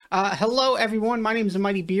Hello, everyone. My name is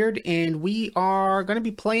Mighty Beard, and we are going to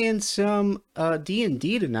be playing some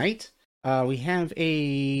D&D tonight. We have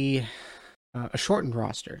a shortened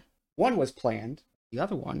roster. One was planned, the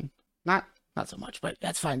other one not so much, but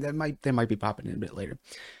that's fine. They might be popping in a bit later.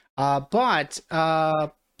 But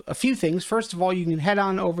a few things. First of all, you can head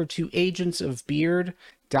on over to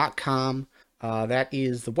agentsofbeard.com. That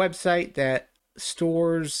is the website that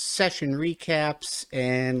stores session recaps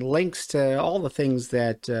and links to all the things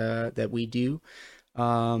that we do.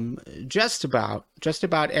 Just about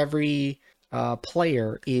every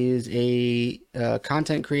player is a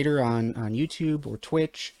content creator on YouTube or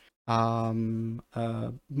Twitch. Mostly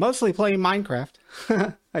playing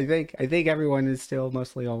Minecraft. I think everyone is still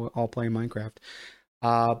mostly all playing Minecraft.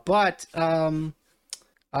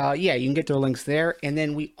 Yeah, you can get their links there, and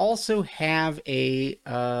then we also have a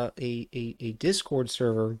Discord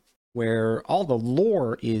server where all the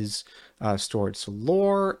lore is stored. So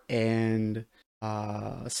lore and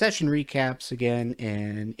session recaps again,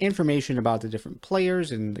 and information about the different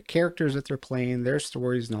players and the characters that they're playing, their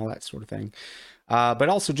stories, and all that sort of thing. But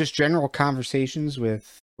also just general conversations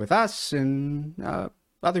with us and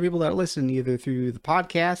other people that listen, either through the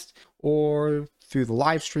podcast or through the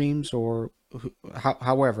live streams, or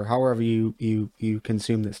however you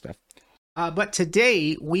consume this stuff. But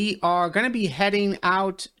today we are going to be heading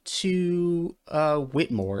out to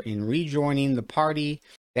Whitmore and rejoining the party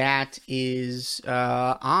that is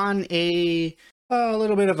on a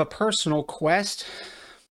little bit of a personal quest.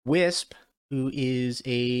 Wisp, who is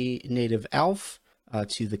a native elf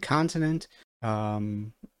to the continent,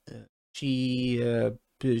 she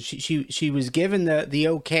was given the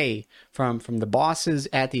okay from the bosses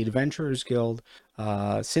at the Adventurers Guild,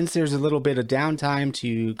 since there's a little bit of downtime,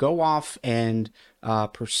 to go off and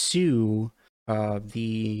pursue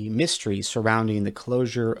the mystery surrounding the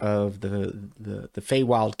closure of the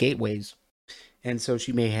Feywild Gateways. And so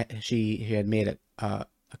she had made a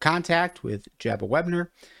contact with Jabble Webner,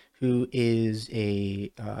 who is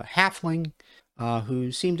a halfling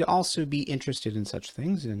who seemed to also be interested in such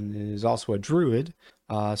things, and is also a druid.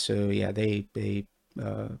 So yeah, they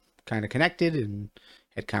kind of connected and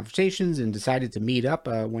had conversations and decided to meet up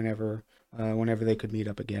whenever they could meet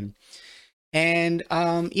up again. And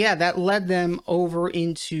yeah, that led them over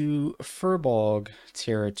into Firbolg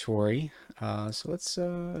territory. So let's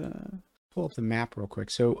pull up the map real quick.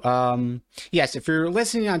 So yes, if you're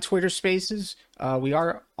listening on Twitter Spaces, we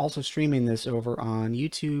are also streaming this over on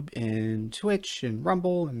YouTube and Twitch and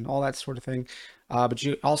Rumble and all that sort of thing. But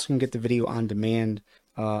you also can get the video on demand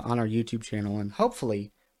on our YouTube channel, and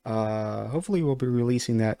hopefully we'll be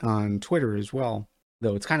releasing that on Twitter as well.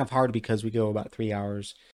 Though it's kind of hard because we go about 3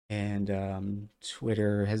 hours, and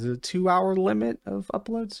Twitter has a 2-hour limit of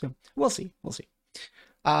uploads. So we'll see.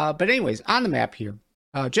 But anyways, on the map here,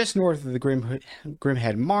 just north of the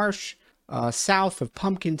Grimhead Marsh, south of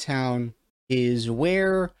Pumpkintown, is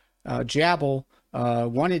where Jabble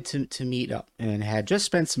wanted to meet up, and had just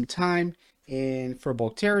spent some time in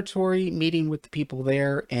Firbolg territory, meeting with the people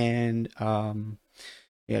there, and trying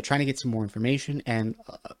to get some more information. And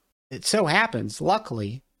it so happens,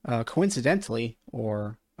 luckily, coincidentally,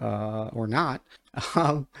 or not,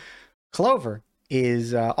 Clover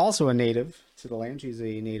is also a native to the land. She's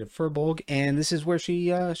a native Firbolg, and this is where she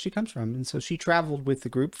comes from. And so she traveled with the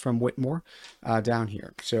group from Whitmore down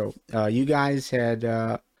here. So you guys had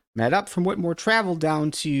met up from Whitmore, traveled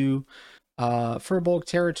down to Firbolg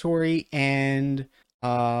territory, and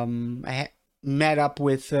met up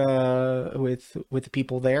with the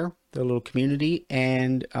people there, the little community.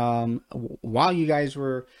 And while you guys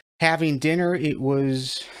were having dinner, it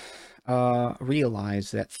was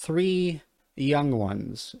realized that 3 young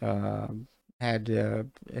ones had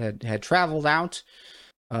traveled out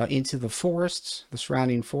into the forests, the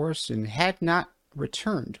surrounding forests, and had not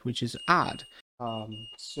returned, which is odd.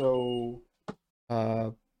 So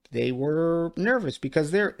they were nervous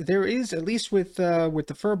because there is, at least with the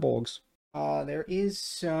Firbolgs, there is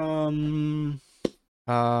some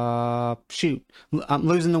shoot, I'm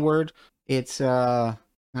losing the word. It's not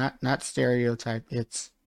stereotype.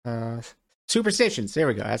 It's superstitions. There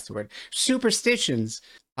we go. That's the word. Superstitions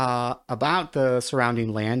about the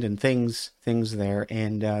surrounding land and things there.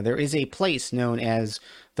 And there is a place known as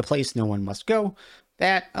the place no one must go.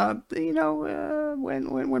 That when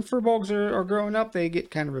Firbolgs are growing up, they get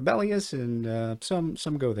kind of rebellious, and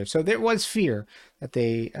some go there. So there was fear that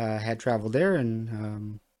they had traveled there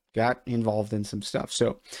and got involved in some stuff.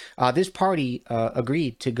 So this party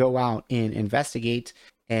agreed to go out and investigate.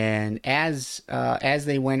 And as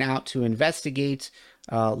they went out to investigate,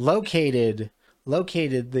 located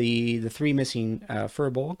the 3 missing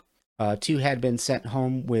Firbolg, 2 had been sent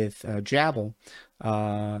home with Jabble.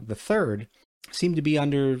 The third seemed to be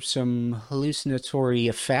under some hallucinatory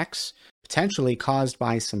effects, potentially caused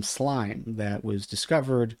by some slime that was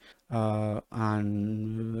discovered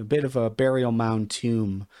on a bit of a burial mound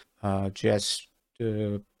tomb just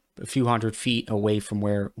a few hundred feet away from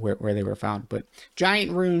where they were found. But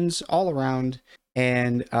giant runes all around.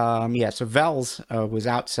 And so Vels was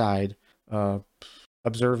outside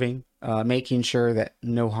observing, making sure that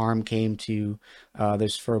no harm came to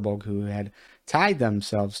this Firbolg who had tied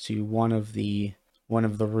themselves to one of the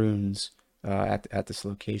runes at this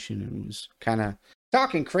location, and was kind of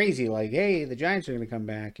talking crazy, like, "Hey, the giants are going to come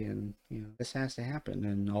back, and this has to happen,"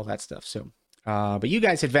 and all that stuff. So, but you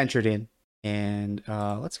guys had ventured in, and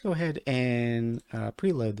let's go ahead and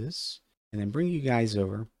preload this, and then bring you guys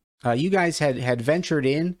over. You guys had ventured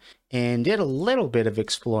in and did a little bit of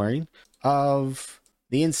exploring of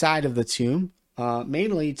the inside of the tomb,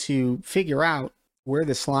 mainly to figure out where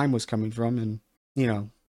the slime was coming from, and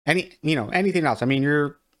anything else. I mean,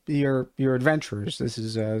 you're adventurers. This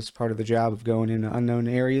is part of the job of going into unknown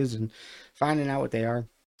areas and finding out what they are.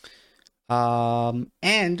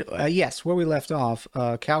 Yes, where we left off,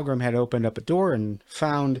 Calgrim had opened up a door and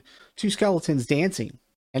found 2 skeletons dancing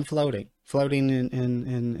and floating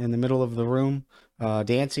in the middle of the room,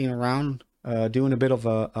 dancing around, doing a bit of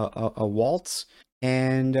a waltz,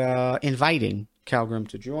 and inviting Calgrim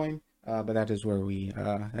to join. But that is where we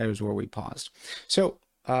paused. So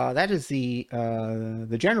that is the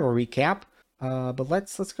general recap. But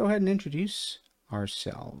let's go ahead and introduce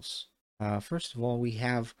ourselves. First of all, we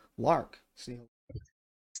have Lark.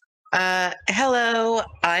 Hello,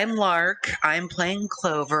 I'm Lark. I'm playing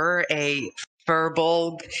Clover, a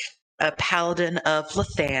Firbolg, a paladin of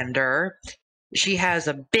Lathander. She has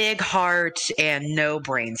a big heart and no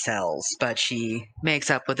brain cells, but she makes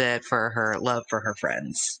up with it for her love for her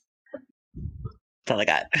friends. That's all I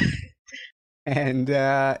got. And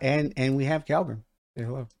we have Calgrim. Say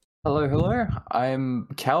hello. Hello. I'm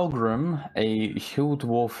Calgrim, a hill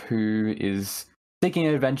dwarf who is seeking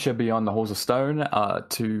an adventure beyond the halls of stone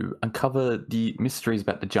to uncover the mysteries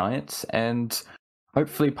about the giants and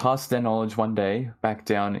hopefully pass their knowledge one day back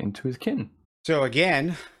down into his kin. So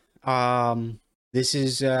again, this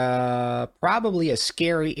is probably a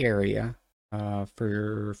scary area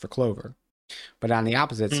for Clover, but on the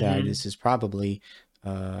opposite side, this is probably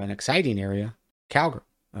an exciting area. Calgrim,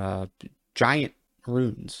 giant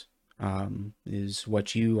runes is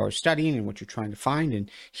what you are studying and what you're trying to find,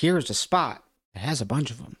 and here's a spot that has a bunch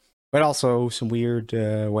of them, but also some weird,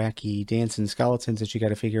 wacky dancing skeletons that you got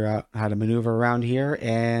to figure out how to maneuver around here,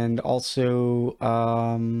 and also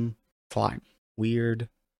slime, weird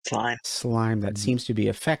slime that seems to be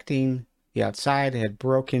affecting the outside. It had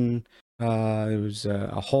broken. There was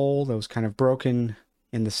a hole that was kind of broken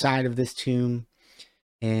in the side of this tomb,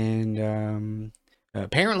 and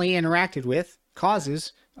apparently interacted with,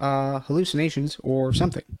 causes hallucinations or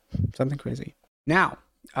something crazy. Now,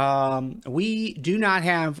 we do not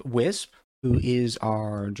have Wisp, who is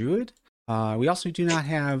our druid. We also do not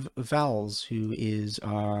have Vels, who is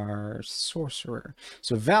our sorcerer.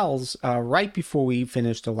 So Vels, right before we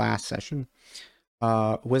finished the last session,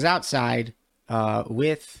 was outside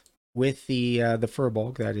with the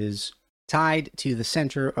Firbolg that is tied to the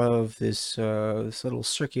center of this little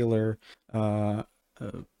circular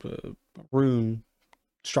rune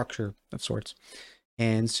structure of sorts.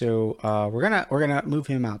 And so we're gonna move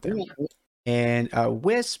him out there. And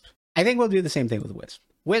Wisp, I think we'll do the same thing with Wisp.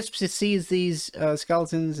 Wisp sees these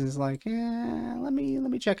skeletons and is like, let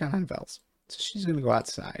me check on Vels. So she's gonna go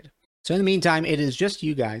outside. So in the meantime, it is just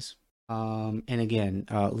you guys. And again,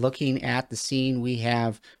 looking at the scene, we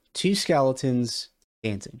have 2 skeletons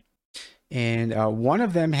dancing, and one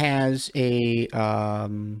of them has a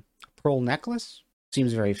pearl necklace.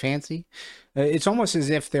 Seems very fancy. It's almost as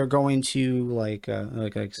if they're going to like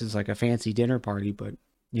this is like a fancy dinner party, but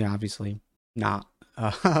obviously not.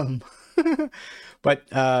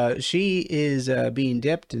 But she is being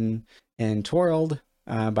dipped and twirled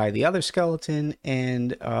by the other skeleton,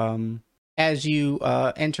 and as you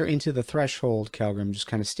enter into the threshold, Calgrim, just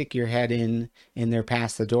kind of stick your head in there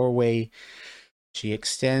past the doorway. She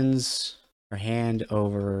extends her hand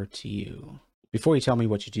over to you. Before you tell me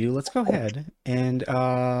what you do, let's go ahead and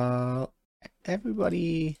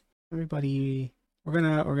everybody, we're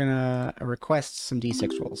gonna request some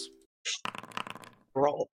D6 rolls.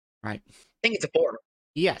 Roll. Right. I think it's a 4.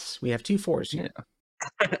 Yes, we have 2 4s here.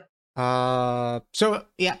 So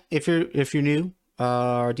yeah, if you're new,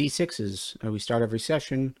 our D6s, we start every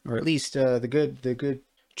session, or at least the good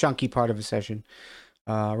chunky part of a session.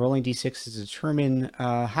 Rolling D6s to determine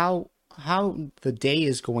how how the day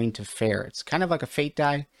is going to fare. It's kind of like a fate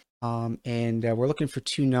die. And we're looking for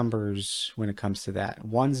two numbers when it comes to that.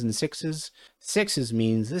 Ones and sixes. Sixes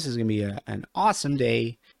means this is going to be an awesome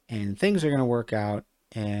day and things are going to work out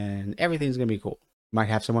and everything's going to be cool. Might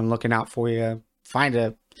have someone looking out for you. Find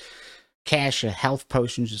a cache of health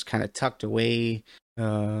potions just kind of tucked away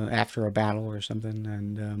after a battle or something.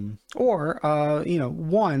 And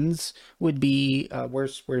ones would be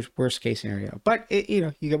worst case scenario. But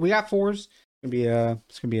we got fours.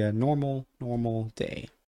 It's gonna be a normal day.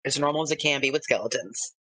 As normal as it can be with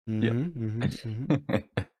skeletons.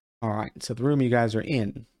 All right, so the room you guys are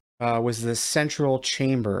in was the central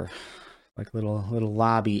chamber, like little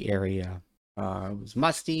lobby area. It was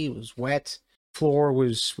musty, it was wet, floor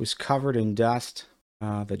was covered in dust.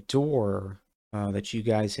 The door that you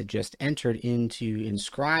guys had just entered into,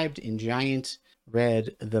 inscribed in giant,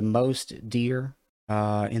 read "The Most Dear."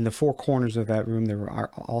 In the four corners of that room, there were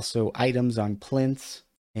also items on plinths.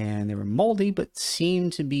 And they were moldy, but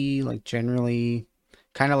seemed to be like generally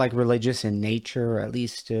kind of like religious in nature, or at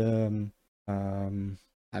least, I don't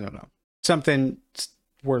know, something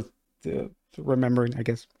worth remembering, I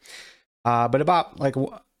guess. But about like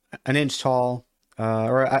an inch tall,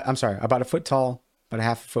 about a foot tall, about a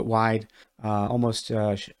half a foot wide, almost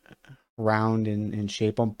round in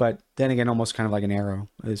shape, but then again, almost kind of like an arrow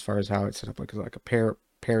as far as how it's set up, like a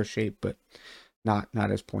pear shape, but not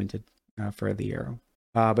as pointed for the arrow.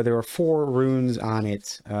 But there were 4 runes on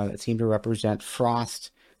it that seemed to represent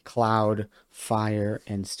frost, cloud, fire,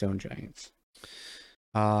 and stone giants.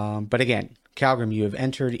 But again, Calgrim, you have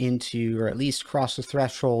entered into, or at least crossed the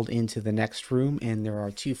threshold into the next room, and there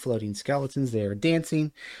are 2 floating skeletons. They are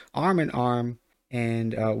dancing arm in arm,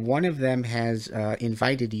 and one of them has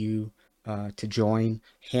invited you to join.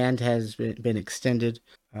 Hand has been extended.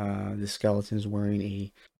 The skeleton is wearing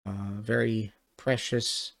a very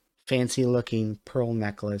precious, fancy-looking pearl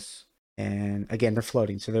necklace, and again, they're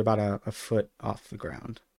floating, so they're about a foot off the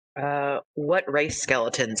ground. What race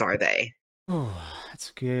skeletons are they? Oh,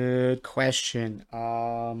 that's a good question.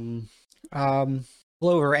 Clover,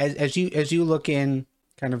 as you look in,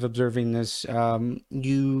 kind of observing this,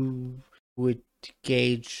 you would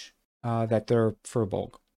gauge that they're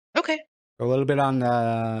Firbolg. Okay. A little bit on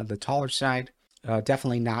the taller side,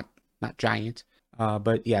 definitely not giant,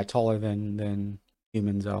 but yeah, taller than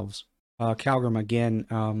humans, elves. Calgrim, again,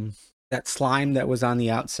 that slime that was on the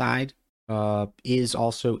outside is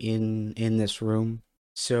also in this room.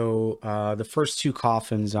 So the first 2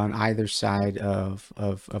 coffins on either side of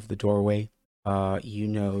the doorway,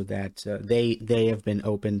 that they have been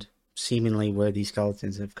opened, seemingly where these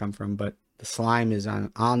skeletons have come from, but the slime is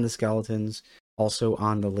on the skeletons, also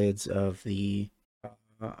on the lids of the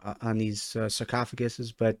on these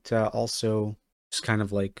sarcophaguses, but also just kind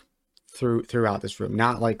of like throughout this room,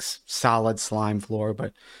 not like solid slime floor,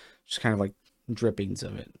 but just kind of like drippings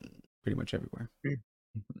of it pretty much everywhere.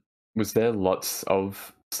 Was there lots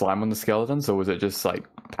of slime on the skeletons, or was it just like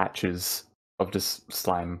patches of just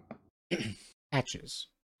slime? Patches.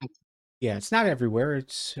 Yeah, it's not everywhere.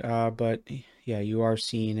 It's but yeah, you are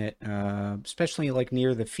seeing it, especially like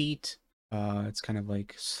near the feet. It's kind of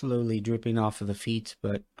like slowly dripping off of the feet,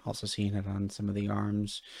 but also seeing it on some of the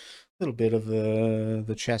arms, a little bit of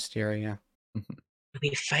the chest area. Do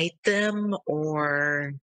we fight them,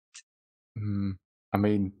 or? I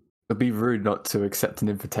mean, it'd be rude not to accept an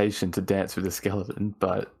invitation to dance with a skeleton,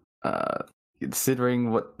 but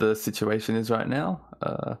considering what the situation is right now,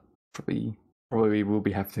 probably will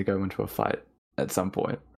be having to go into a fight at some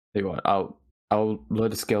point. Tell you what, I'll lure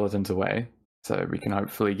the skeletons away, so we can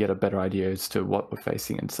hopefully get a better idea as to what we're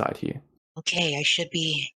facing inside here. Okay, I should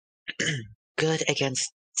be good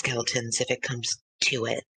against skeletons if it comes to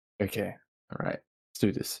it. Okay, all right, let's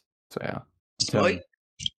do this. So yeah,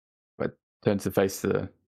 turn to face the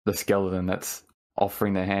skeleton that's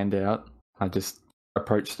offering their hand out. I just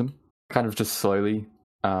approach them, kind of just slowly,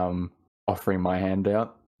 offering my hand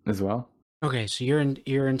out as well. Okay, so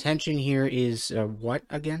your intention here is what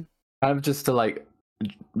again? Kind of just to like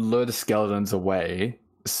lure the skeletons away,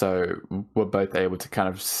 so we're both able to kind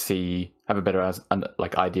of have a better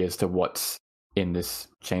like idea as to what's in this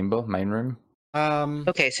chamber, main room.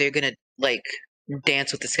 Okay, so you're gonna like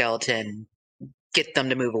dance with the skeleton, get them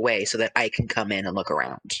to move away so that I can come in and look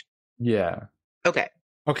around. Yeah.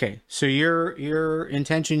 Okay, so your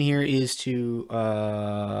intention here is to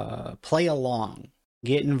play along,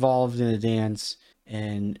 get involved in a dance,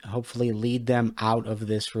 and hopefully lead them out of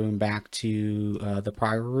this room back to the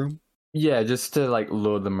prior room. Yeah, just to like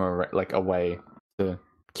lure them away, to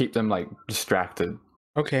keep them like distracted.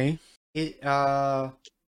 Okay. All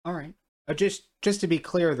right. Just to be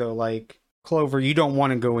clear though, like Clover, you don't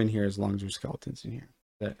want to go in here as long as there's skeletons in here.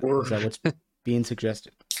 Is that what's being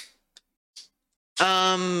suggested?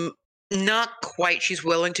 Not quite. She's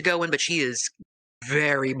willing to go in, but she is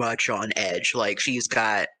very much on edge. Like she's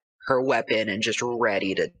got her weapon and just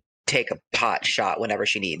ready to take a pot shot whenever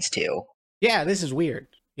she needs to. Yeah, this is weird.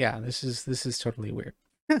 Yeah, this is totally weird.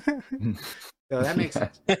 So that makes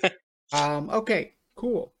sense. Okay,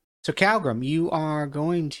 cool. So Calgrim, you are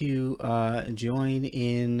going to join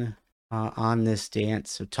in on this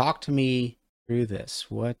dance. So talk to me through this.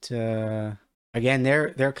 What again,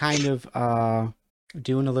 they're kind of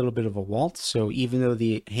doing a little bit of a waltz. So even though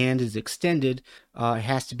the hand is extended, it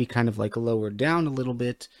has to be kind of like lowered down a little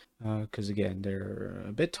bit because again, they're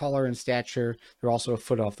a bit taller in stature. They're also a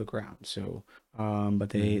foot off the ground. So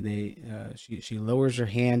but she lowers her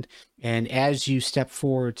hand, and as you step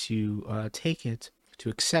forward to take it, to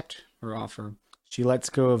accept her offer, she lets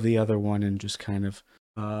go of the other one and just kind of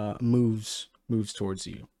moves towards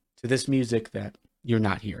you to this music that you're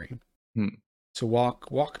not hearing. So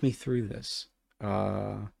walk me through this.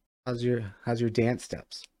 How's your dance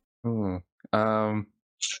steps? I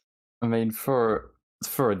mean, for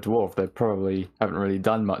a dwarf, they probably haven't really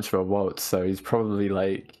done much for a waltz, so he's probably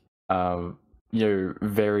like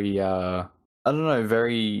very I don't know,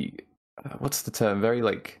 very what's the term? Very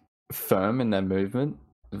like firm in their movement,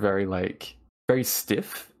 very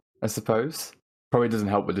stiff, I suppose. Probably doesn't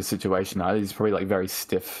help with the situation either. He's probably like very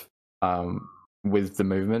stiff with the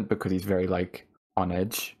movement because he's very like on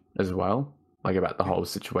edge as well, like about the whole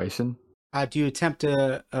situation. Do you attempt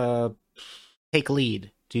to take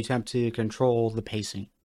lead? Do you attempt to control the pacing?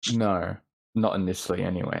 No, not initially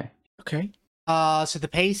anyway. Okay. So the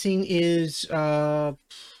pacing is it's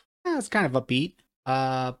kind of upbeat.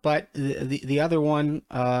 But the other one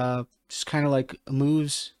just kind of like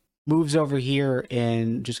moves over here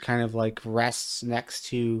and just kind of like rests next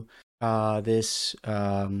to this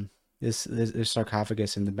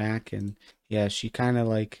sarcophagus in the back, and yeah, she kind of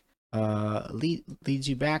like leads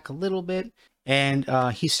you back a little bit, and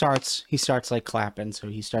he starts like clapping. So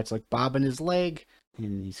he starts like bobbing his leg,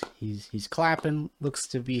 and he's clapping, looks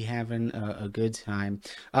to be having a good time.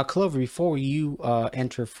 Clover, before you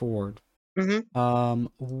enter forward,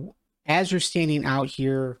 as you're standing out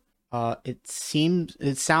here, it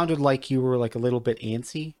sounded like you were like a little bit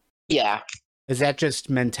antsy. Yeah. Is that just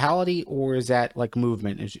mentality, or is that like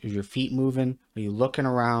movement? Is your feet moving? Are you looking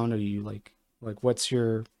around? Are you like what's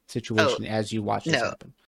your situation as you watch this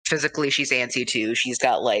happen? Physically, she's antsy too. She's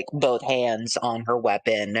got like both hands on her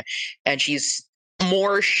weapon, and she's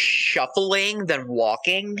more shuffling than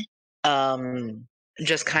walking.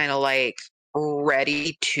 Just kind of like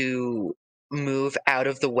ready to move out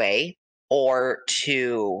of the way or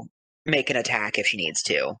to make an attack if she needs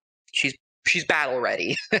to. She's battle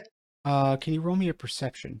ready. Can you roll me a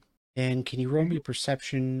perception? And can you roll me a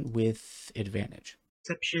perception with advantage?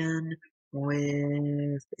 Perception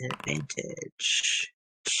with advantage.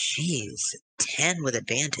 Jeez, 10 with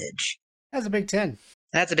advantage. That's a big 10.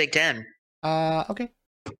 That's a big 10. Okay.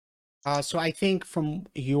 So I think from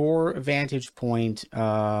your vantage point,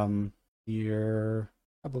 you're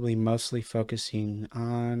probably mostly focusing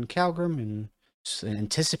on Calgrim and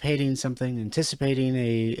anticipating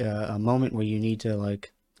a moment where you need to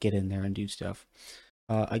like get in there and do stuff.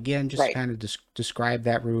 Again, just kind of describe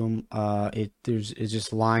that room. It's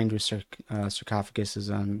just lined with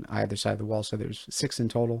sarcophaguses on either side of the wall, so there's 6 in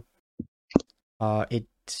total. As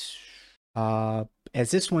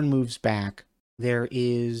this one moves back, there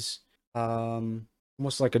is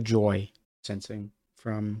almost like a joy sensing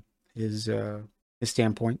from his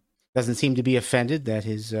standpoint. Doesn't seem to be offended that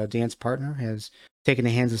his dance partner has taken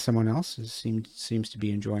the hands of someone else. Seems to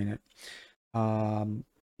be enjoying it.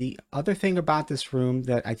 The other thing about this room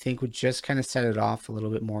that I think would just kind of set it off a little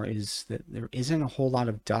bit more is that there isn't a whole lot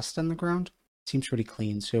of dust on the ground. It seems pretty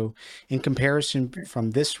clean. So in comparison from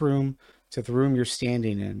this room to the room you're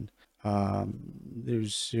standing in,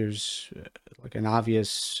 there's like an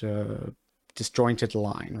obvious disjointed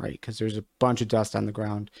line, right? Because there's a bunch of dust on the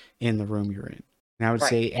ground in the room you're in. And I would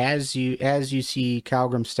say as you see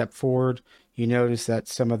Calgrim step forward, you notice that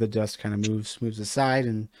some of the dust kind of moves aside,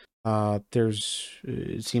 and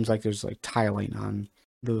it seems like there's like tiling on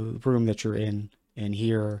the room that you're in, and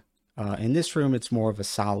here in this room it's more of a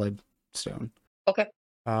solid stone. Okay.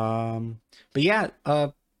 But yeah,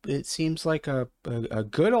 it seems like a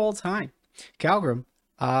good old time. Calgrim,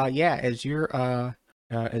 as you're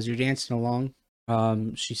dancing along,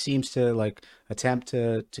 she seems to like attempt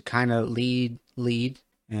to kind of lead,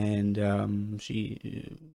 and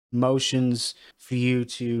she motions for you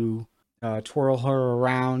to twirl her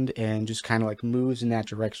around and just kind of like moves in that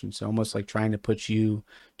direction. So almost like trying to put you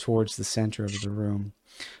towards the center of the room.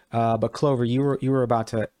 But Clover, you were about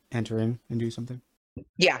to enter in and do something.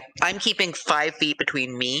 Yeah, I'm keeping 5 feet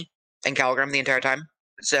between me and Calgrim the entire time.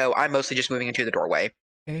 So I'm mostly just moving into the doorway.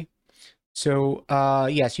 Okay. So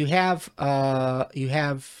yes, you have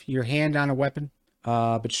your hand on a weapon.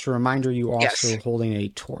 But just a reminder, you also holding a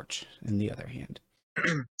torch in the other hand.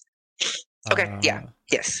 Okay. Yeah.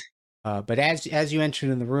 Yes. But as you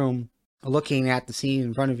entered in the room, looking at the scene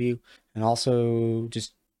in front of you, and also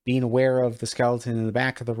just being aware of the skeleton in the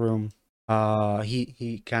back of the room,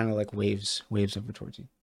 he kind of like waves over towards you,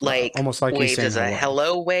 Like almost like waves as a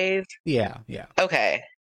hello wave. Yeah. Okay.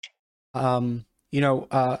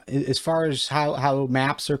 As far as how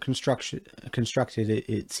maps are constructed,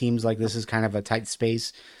 it seems like this is kind of a tight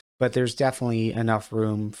space, but there's definitely enough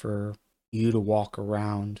room for you to walk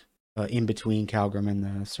around in between Calgrim and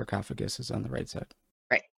the sarcophagus is on the right side.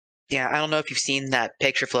 Right. Yeah, I don't know if you've seen that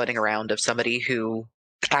picture floating around of somebody who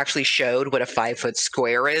actually showed what a 5-foot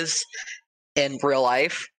square is in real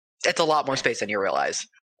life. It's a lot more space than you realize.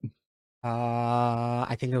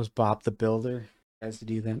 I think it was Bob the Builder has to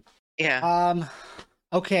do that. Yeah.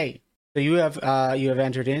 Okay. So you have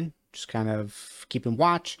entered in, just kind of keeping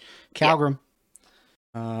watch. Calgrim.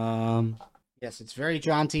 Yeah. Yes, it's very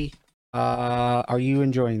jaunty. Are you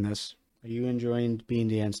enjoying this? Are you enjoying being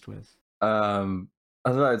danced with? I don't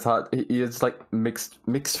know. It's hard. It's like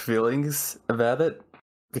mixed feelings about it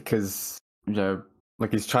because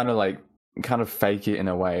like he's trying to like kind of fake it in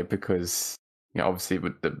a way because obviously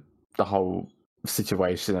with the whole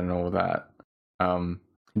situation and all that,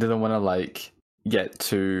 he doesn't want to like get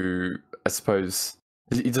too. I suppose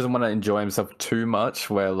he doesn't want to enjoy himself too much,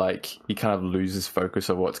 where like he kind of loses focus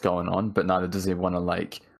of what's going on, but neither does he want to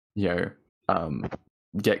like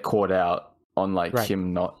get caught out on like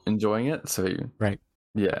him not enjoying it. So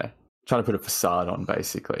yeah, trying to put a facade on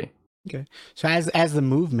basically. Okay, so as the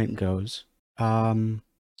movement goes,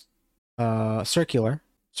 circular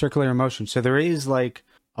motion. So there is like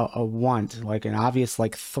a want, like an obvious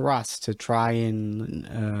like thrust to try and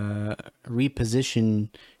reposition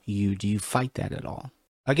you. Do you fight that at all?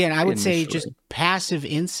 Again, I would say just passive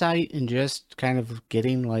insight and just kind of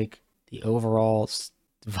getting like the overall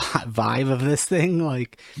vibe of this thing.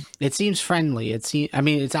 Like it seems friendly.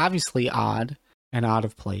 It's obviously odd and out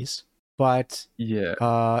of place, but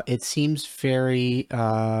it seems very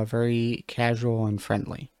very casual and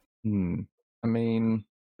friendly. I mean,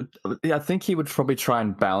 I think he would probably try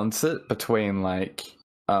and balance it between like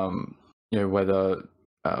whether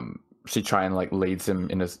she try and like leads him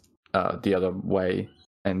in the other way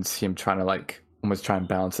and him trying to like almost try and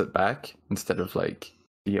balance it back instead of like,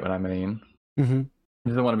 you get what I mean? Mm-hmm. He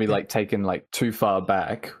doesn't want to be like taken like too far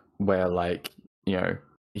back where like he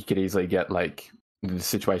could easily get like the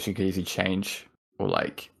situation could easily change or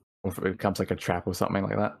if it becomes like a trap or something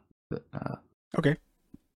like that. But, okay.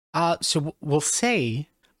 So we'll say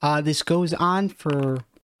this goes on for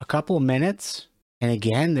a couple of minutes, and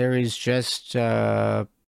again there's just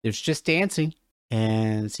dancing,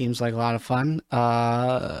 and it seems like a lot of fun.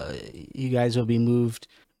 You guys will be moved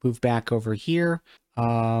back over here.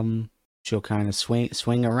 She'll kind of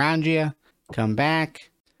swing around you, come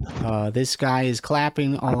back. This guy is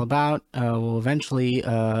clapping all about. We'll eventually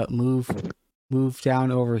move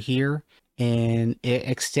down over here and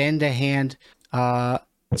extend a hand to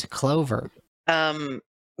Clover.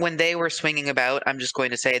 When they were swinging about, I'm just going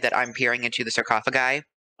to say that I'm peering into the sarcophagi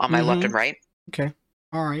on my left and right. Okay.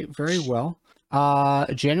 All right. Very well.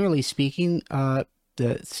 Generally speaking, that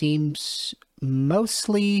seems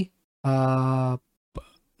mostly empty.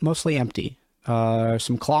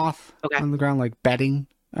 Some cloth on the ground, like bedding,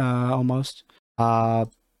 almost.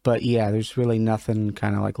 But yeah, there's really nothing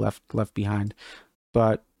kind of like left behind.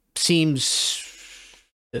 But seems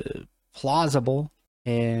plausible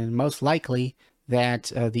and most likely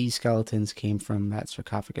that these skeletons came from that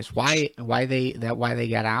sarcophagus. Why they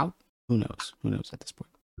got out? Who knows? Who knows at this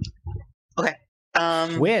point? Okay.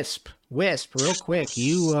 Wisp, real quick.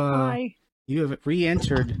 You have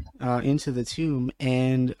re-entered into the tomb,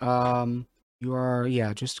 and you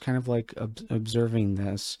are just kind of like observing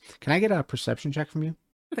this. Can I get a perception check from you?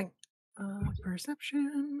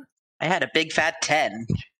 Perception. I had a big fat 10.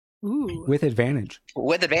 Ooh. With advantage.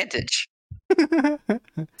 With advantage. So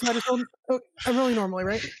I just rolled. I'm rolling normally,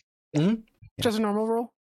 right? Mm-hmm. Just a normal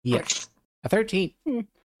roll. Yes. A 13.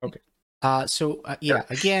 Okay.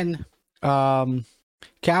 Again,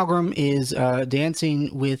 Calgrim is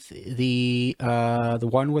dancing with the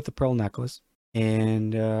one with the pearl necklace,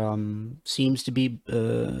 and seems to be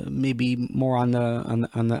maybe more on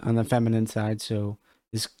the feminine side. So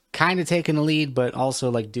is kind of taking the lead, but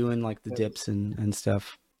also like doing like the dips and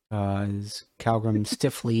stuff. As Calgrim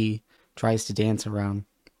stiffly tries to dance around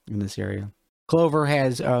in this area. Clover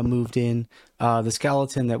has moved in. The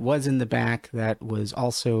skeleton that was in the back, that was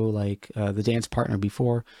also like the dance partner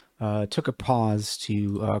before, took a pause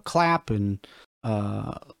to clap and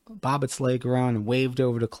bob its leg around and waved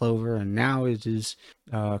over to Clover, and now it is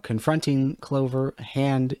confronting Clover,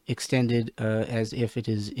 hand extended as if it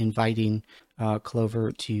is inviting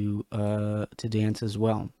Clover to dance as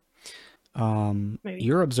well.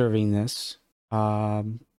 You're observing this,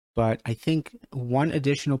 but I think one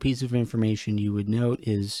additional piece of information you would note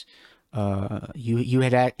is you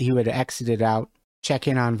had exited out, check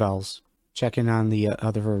in on Vels, check in on the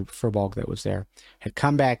other Firbolg that was there, had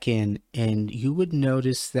come back in, and you would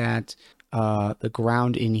notice that the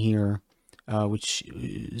ground in here, which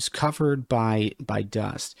is covered by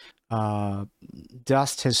dust,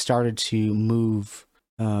 dust has started to move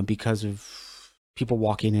because of people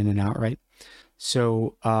walking in and out, right?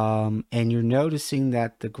 So, and you're noticing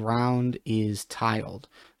that the ground is tiled.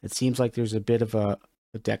 It seems like there's a bit of a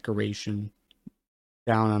decoration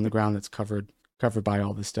down on the ground that's covered by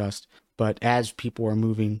all this dust. But as people are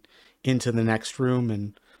moving into the next room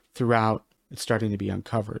and throughout, it's starting to be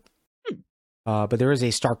uncovered. But there is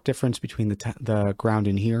a stark difference between the ground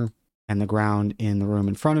in here and the ground in the room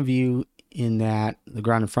in front of you, in that the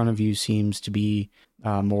ground in front of you seems to be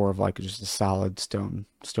more of like just a solid stone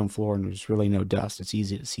floor, and there's really no dust. It's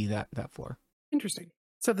easy to see that floor. Interesting.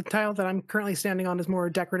 So the tile that I'm currently standing on is more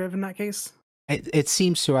decorative in that case? It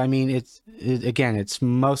seems to. I mean, it's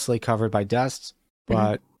mostly covered by dust,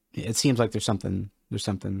 but it seems like there's something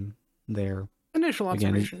there. Initial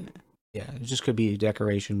observation. Again, it just could be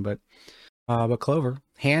decoration, but Clover,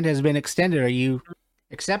 hand has been extended. Are you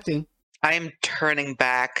accepting? I'm turning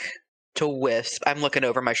back to Wisp. I'm looking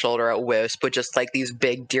over my shoulder at Wisp with just like these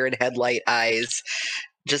big deer in headlight eyes,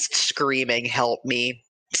 just screaming, "Help me!"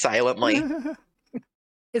 silently.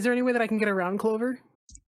 Is there any way that I can get around Clover?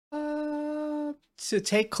 To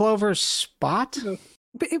take Clover's spot?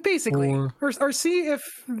 Basically. Or see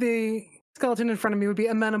if the skeleton in front of me would be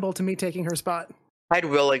amenable to me taking her spot. I'd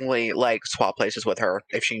willingly like swap places with her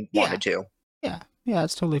if she wanted to. Yeah,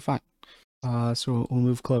 that's totally fine. So we'll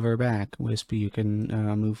move Clover back. Wisp, you can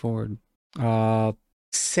move forward.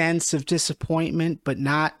 Sense of disappointment, but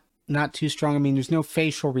not too strong. I mean, there's no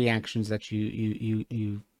facial reactions that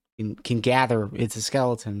you can gather. It's a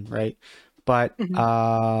skeleton, right? But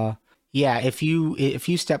yeah, if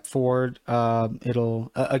you step forward,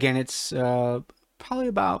 it'll again. It's probably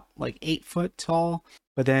about like 8 foot tall,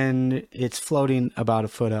 but then it's floating about a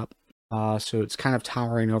foot up. So it's kind of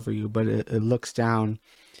towering over you, but it looks down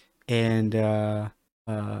and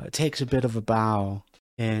takes a bit of a bow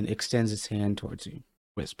and extends its hand towards you.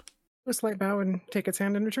 Wisp. A slight bow and take its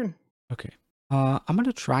hand in return. Okay. I'm going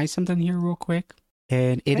to try something here real quick.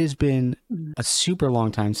 And it has been a super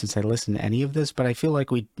long time since I listened to any of this, but I feel like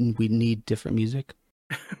we need different music.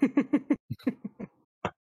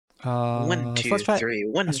 1, 2, 3.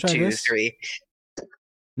 1, 2, 3.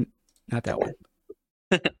 Not that one.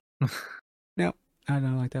 No, I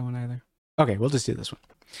don't like that one either. Okay, we'll just do this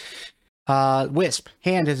one. Wisp,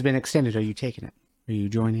 hand has been extended. Are you taking it? Are you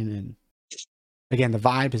joining in? Again, the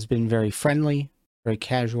vibe has been very friendly, very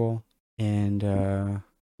casual, and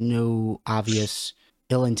no obvious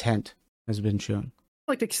ill intent has been shown.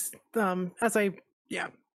 I'd like to,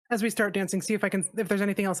 as we start dancing, see if there's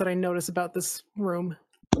anything else that I notice about this room.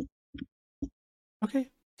 Okay.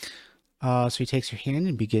 So he takes your hand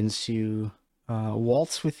and begins to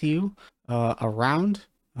waltz with you around.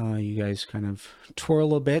 You guys kind of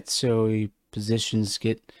twirl a bit, so your positions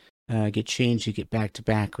get changed. You get back to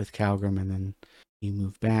back with Calgrim, and then you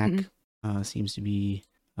move back. Seems to be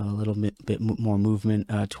a little bit more movement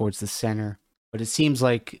towards the center. But it seems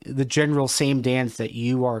like the general same dance that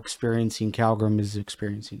you are experiencing, Calgrim is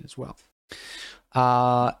experiencing as well.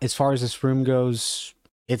 As far as this room goes,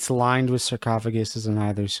 it's lined with sarcophaguses on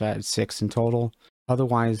either side, 6 in total.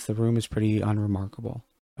 Otherwise, the room is pretty unremarkable.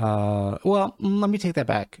 Well, let me take that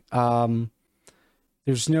back.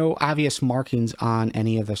 There's no obvious markings on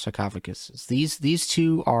any of the sarcophaguses. These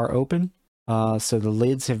two are open, so the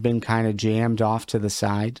lids have been kind of jammed off to the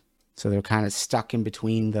side. So they're kind of stuck in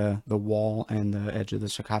between the wall and the edge of the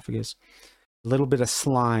sarcophagus. A little bit of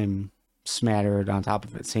slime smattered on top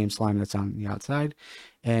of it, same slime that's on the outside.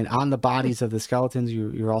 And on the bodies of the skeletons,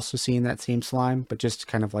 you're also seeing that same slime, but just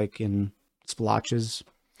kind of like in splotches.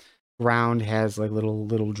 Ground has like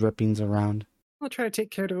little drippings around. I'll try to take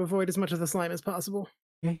care to avoid as much of the slime as possible.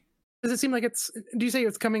 Okay. Does it seem like do you say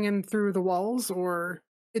it's coming in through the walls, or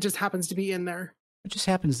it just happens to be in there? It just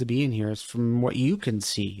happens to be in here. It's from what you can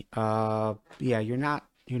see. Yeah, you're not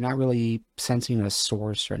really sensing a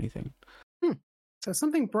source or anything. So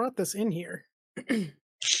something brought this in here.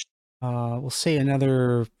 We'll say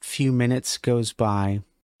another few minutes goes by,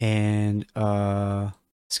 and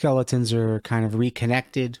skeletons are kind of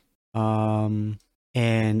reconnected. And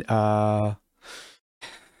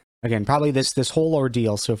again, probably this whole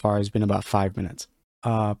ordeal so far has been about 5 minutes.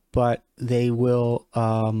 But they will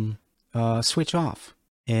switch off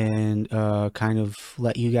and kind of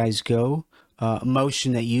let you guys go.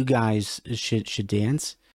 Motion that you guys should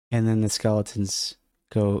dance, and then the skeletons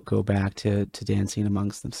go back to dancing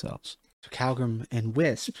amongst themselves. So Calgrim and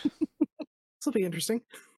Wisp, This will be interesting.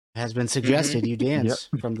 has been suggested you dance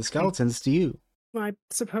from the skeletons to you. I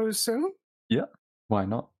suppose so. Yeah. Why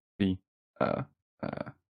not?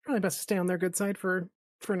 Probably best to stay on their good side for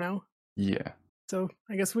now. Yeah. So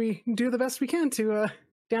I guess we do the best we can to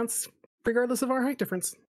dance regardless of our height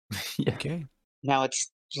difference. Yeah. Okay. Now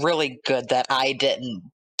it's really good that I didn't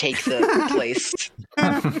take the place.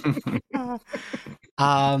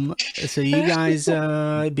 So you guys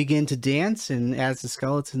begin to dance, and as the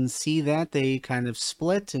skeletons see that, they kind of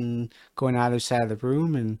split and go on either side of the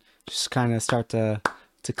room and just kind of start to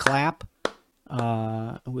clap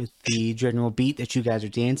with the general beat that you guys are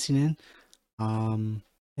dancing in. And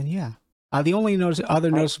yeah, the only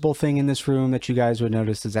other noticeable thing in this room that you guys would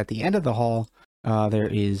notice is at the end of the hall, there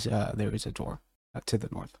is a door to the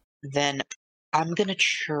north. Then I'm gonna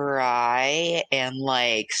try and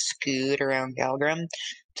scoot around Galgrim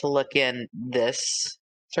to look in this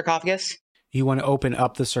sarcophagus. You want to open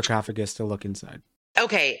up the sarcophagus to look inside.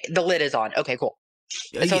 Okay, the lid is on. Okay, cool.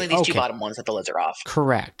 It's only these two bottom ones that the lids are off.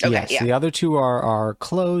 Correct. Okay, yes. yeah. The other two are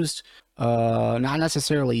closed, not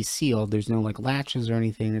necessarily sealed. There's no latches or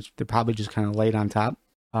anything. They're probably just kind of laid on top.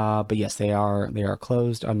 But yes, they are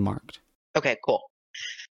closed, unmarked. Okay, cool.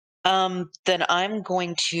 Then I'm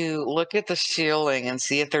going to look at the ceiling and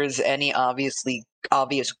see if there's any obvious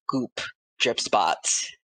goop drip spots.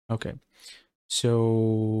 Okay.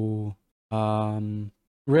 So,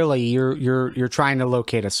 really, you're trying to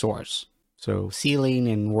locate a source. So ceiling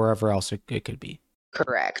and wherever else it could be.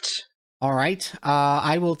 Correct. All right.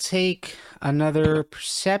 I will take another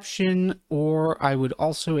perception, or I would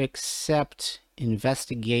also accept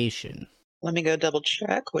investigation. Let me go double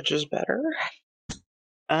check which is better.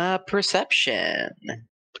 Perception.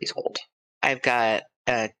 Please hold. I've got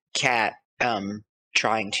a cat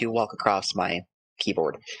trying to walk across my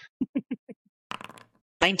keyboard.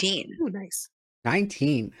 19. Oh, nice.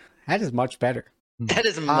 19. That is much better. That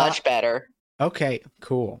is much better. Okay,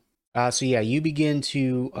 cool. So yeah, you begin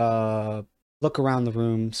to look around the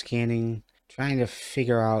room, scanning, trying to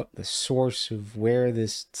figure out the source of where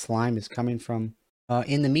this slime is coming from.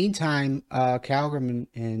 In the meantime, Calgrim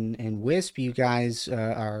and Wisp, you guys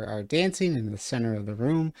are dancing in the center of the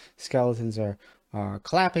room. Skeletons are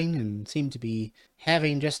clapping and seem to be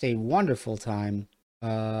having just a wonderful time.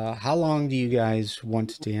 How long do you guys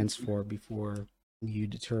want to dance for before you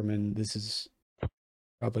determine this is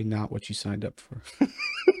probably not what you signed up for?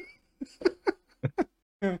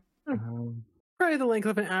 Probably the length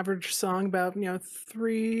of an average song, about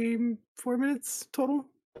 3-4 minutes total,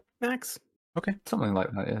 max. Okay. Something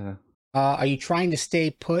like that, yeah. Are you trying to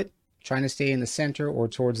stay put, trying to stay in the center or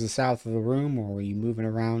towards the south of the room, or are you moving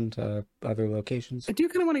around to other locations? I do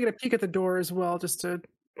kind of want to get a peek at the door as well, just to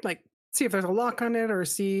see if there's a lock on it, or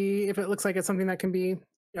see if it looks like it's something that can be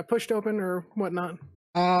pushed open or whatnot.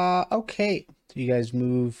 Okay. So you guys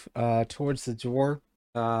move towards the door.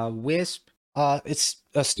 Wisp. It's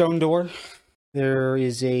a stone door. There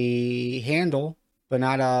is a handle, but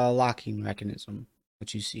not a locking mechanism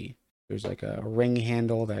that you see. There's a ring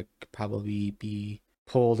handle that could probably be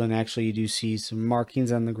pulled, and actually you do see some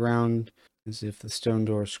markings on the ground as if the stone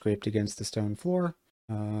door scraped against the stone floor.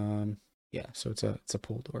 Yeah, so it's a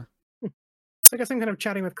pull door. So I guess I'm kind of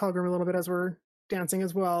chatting with Calgrim a little bit as we're dancing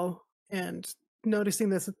as well, and noticing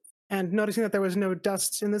this, and noticing that there was no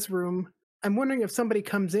dust in this room. I'm wondering if somebody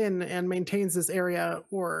comes in and maintains this area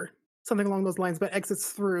or something along those lines, but exits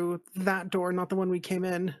through that door, not the one we came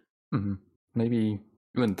in. Mm-hmm. Maybe you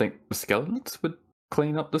wouldn't think the skeletons would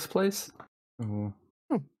clean up this place? Or...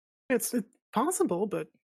 It's possible, but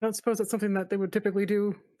I don't suppose that's something that they would typically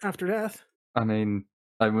do after death. I mean,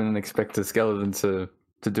 I wouldn't expect a skeleton to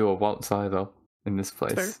do a waltz either in this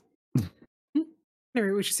place.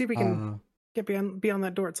 Anyway, we should see if we can get beyond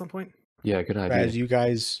that door at some point. Yeah, good idea. As you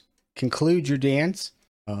guys conclude your dance,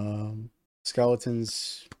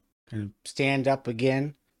 skeletons kind of stand up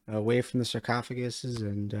again, away from the sarcophaguses,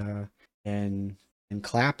 and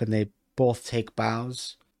clap, and they both take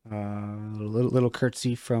bows little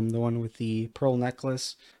curtsy from the one with the pearl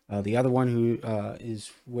necklace. The other one who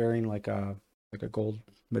is wearing like a gold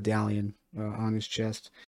medallion on his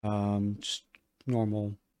chest. Just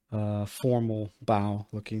normal, formal bow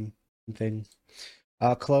looking thing.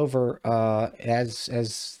 Clover,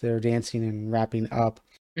 as they're dancing and wrapping up,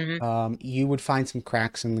 you would find some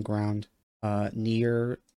cracks in the ground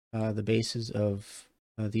near the bases of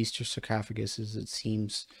these two sarcophaguses. It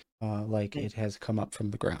seems like it has come up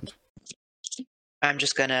from the ground. I'm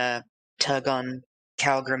just gonna tug on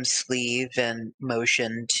Calgrim's sleeve and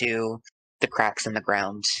motion to the cracks in the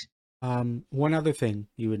ground. One other thing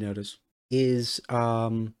you would notice is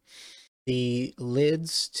the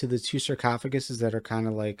lids to the two sarcophaguses that are kind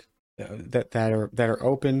of like that are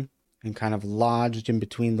open and kind of lodged in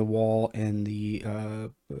between the wall and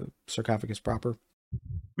the sarcophagus proper.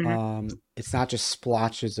 It's not just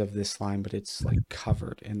splotches of this slime, but it's like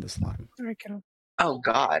covered in the slime. All right, kiddo. Oh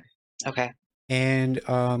God. Okay. And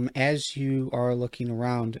as you are looking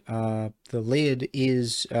around, the lid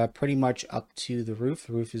is pretty much up to the roof.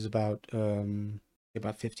 The roof is about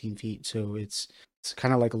 15 feet, so it's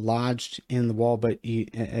kind of like lodged in the wall. But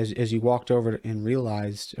as you walked over and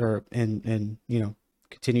realized, and you know,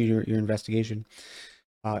 continued your investigation,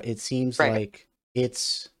 it seems like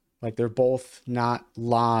it's like they're both not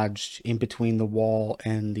lodged in between the wall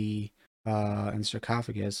and the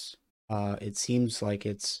sarcophagus. It seems like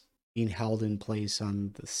it's being held in place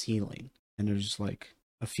on the ceiling, and there's like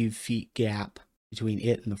a few feet gap between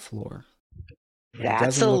it and the floor.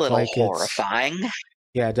 That's a little horrifying.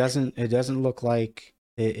 Yeah, it doesn't look like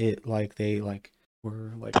it like they like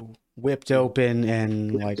were like whipped open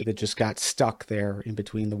and like they just got stuck there in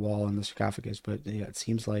between the wall and the sarcophagus. But yeah, it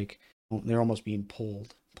seems like they're almost being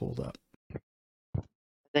pulled up.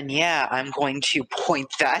 Then yeah, I'm going to point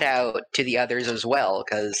that out to the others as well,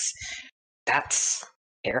 because that's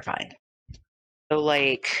terrifying. So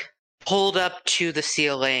like pulled up to the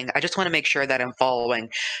ceiling. I just want to make sure that I'm following.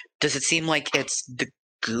 Does it seem like it's the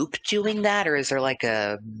goop doing that, or is there like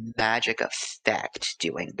a magic effect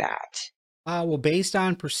doing that? Well, based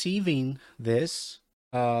on perceiving this,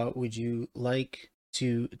 would you like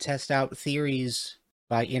to test out theories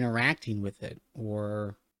by interacting with it,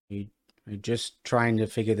 or are you just trying to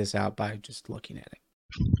figure this out by just looking at it?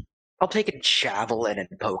 I'll take a javelin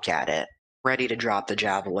and poke at it, ready to drop the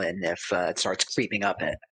javelin if it starts creeping up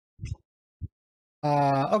it.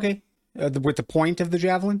 Okay. With the point of the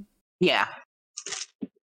javelin? Yeah.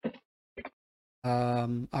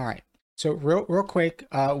 All right. So real quick,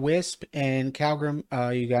 Wisp and Calgrim,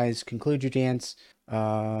 you guys conclude your dance.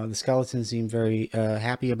 The skeletons seem very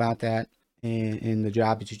happy about that and the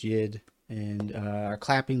job that you did, and are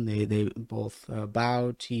clapping. They both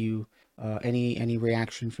bow to you. Any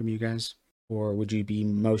reaction from you guys, or would you be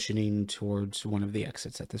motioning towards one of the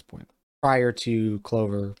exits at this point prior to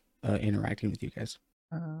Clover interacting with you guys?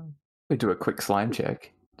 We do a quick slime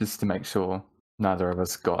check just to make sure neither of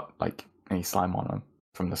us got like any slime on them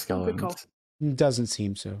from the skeletons. Doesn't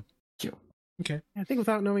seem so. Sure. Okay. I think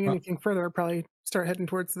without knowing anything further, I'll probably start heading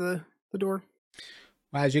towards the door.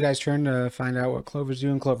 Well, as you guys turn to find out what Clover's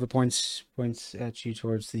doing, Clover points at you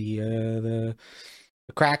towards the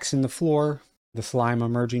cracks in the floor, the slime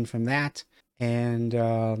emerging from that,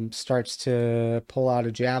 and starts to pull out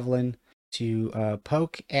a javelin to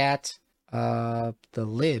poke at the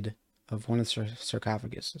lid of one of the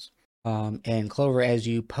sarcophaguses. And Clover, as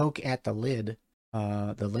you poke at the lid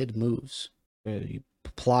moves. You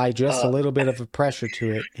apply just a little bit of a pressure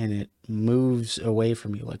to it, and it moves away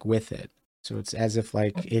from you, like with it. So it's as if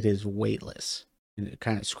like it is weightless, and it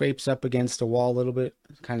kind of scrapes up against the wall a little bit.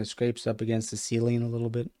 It kind of scrapes up against the ceiling a little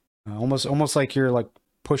bit, almost like you're like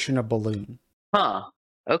pushing a balloon. Huh.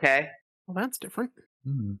 Okay. Well, that's different.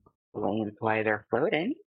 Explains why they're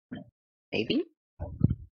floating. Maybe.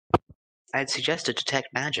 I'd suggest to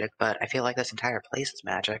detect magic, but I feel like this entire place is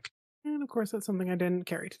magic. And of course, that's something I didn't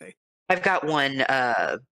carry today. I've got one.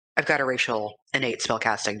 I've got a racial innate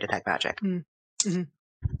spellcasting detect magic. Mm-hmm.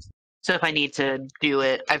 So if I need to do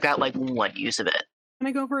it, I've got like one use of it. Can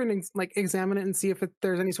I go over and examine it and see if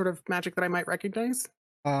there's any sort of magic that I might recognize?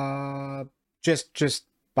 Just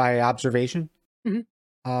by observation.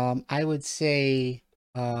 Mm-hmm. I would say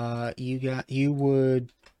you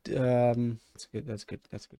would that's good.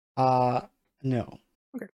 No.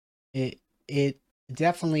 Okay. It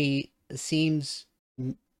definitely seems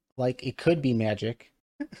like it could be magic.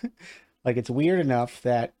 Like it's weird enough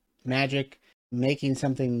that magic making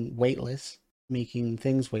something weightless, making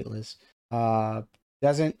things weightless,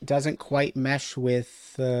 doesn't quite mesh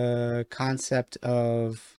with the concept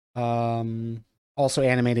of also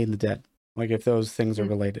animating the dead. Like if those things are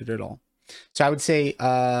related at all. So I would say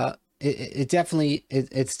it's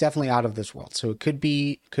definitely out of this world. So it could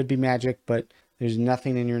be magic, but there's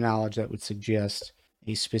nothing in your knowledge that would suggest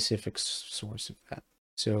a specific source of that.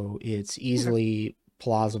 So it's easily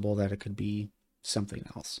plausible that it could be something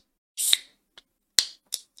else.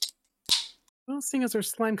 Well, seeing as there's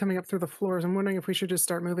slime coming up through the floors, I'm wondering if we should just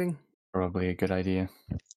start moving. Probably a good idea.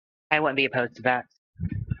 I wouldn't be opposed to that.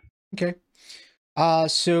 Okay.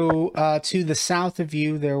 So to the south of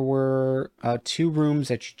you, there were 2 rooms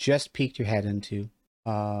that you just peeked your head into.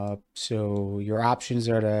 So your options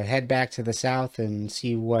are to head back to the south and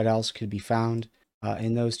see what else could be found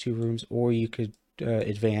in those 2 rooms, or you could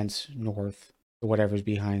advance north to whatever's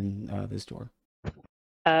behind this door.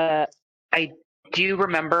 I do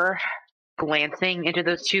remember glancing into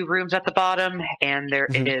those 2 rooms at the bottom, and there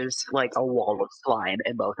is like a wall of slime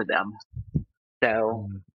in both of them. So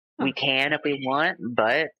we can if we want,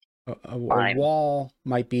 but a wall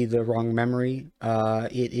might be the wrong memory.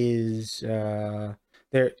 It is there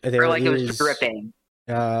like is, it was dripping.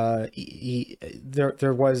 There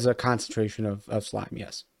was a concentration of slime,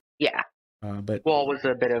 yes. Yeah. But wall was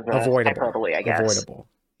a bit of a avoidable. hyperbole, I guess. Avoidable.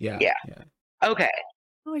 Yeah. Okay.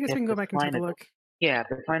 Well, I guess we can go back and take a look. Yeah, if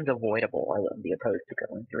the slime's avoidable, I wouldn't be opposed to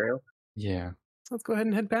going through. Yeah. So let's go ahead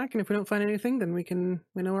and head back, and if we don't find anything, then we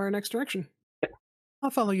know our next direction.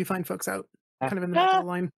 I'll follow you fine folks out, kind of in the middle of the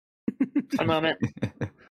line. One moment.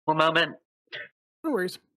 One moment. No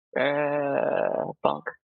worries. Bonk.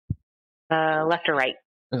 Left or right?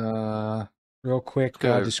 Real quick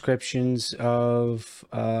descriptions of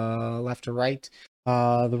left or right.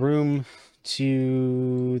 The room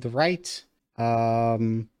to the right,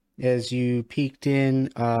 as you peeked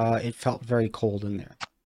in, it felt very cold in there.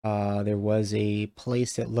 There was a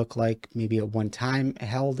place that looked like maybe at one time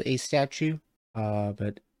held a statue,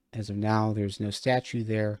 but as of now, there's no statue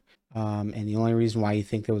there. And the only reason why you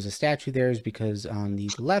think there was a statue there is because on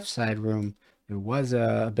the left side room, there was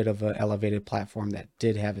a bit of an elevated platform that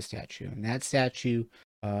did have a statue. And that statue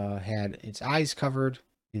had its eyes covered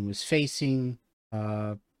and was facing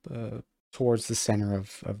towards the center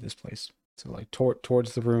of this place. So like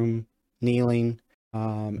towards the room, kneeling,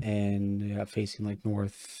 and facing like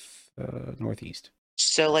northeast.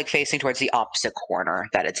 So like facing towards the opposite corner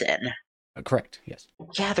that it's in. Correct, yes.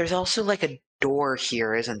 Yeah, there's also like a door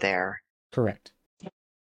here, isn't there? Correct.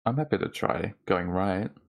 I'm happy to try going right.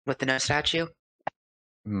 With the no statue?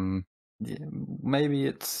 Yeah, maybe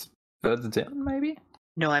it's further down, maybe?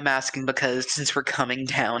 No, I'm asking because since we're coming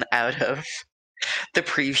down out of the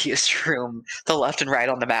previous room, the left and right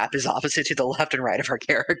on the map is opposite to the left and right of our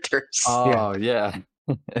characters. Oh, yeah.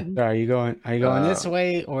 Are you going this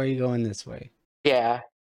way or are you going this way? Yeah.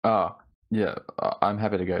 Oh, yeah. I'm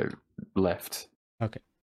happy to go left. Okay.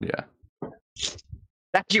 Yeah.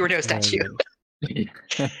 Statue or no statue?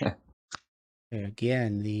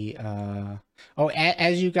 Again,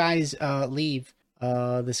 as you guys leave,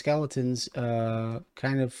 the skeletons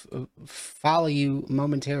kind of follow you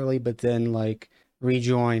momentarily, but then like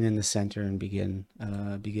rejoin in the center and begin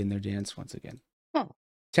their dance once again.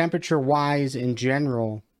 Temperature wise, in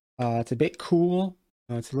general, it's a bit cool.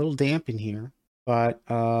 It's a little damp in here, but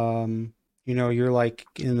you're like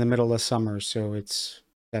in the middle of summer, so it's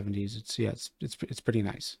 70s. It's pretty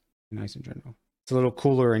nice. Nice in general. It's a little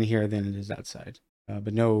cooler in here than it is outside,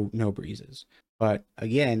 but no breezes. But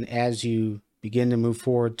again, as you begin to move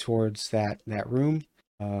forward towards that room,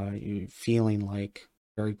 you're feeling like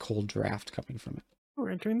very cold draft coming from it. We're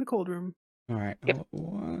entering the cold room. All right. Yep.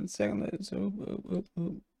 1 second.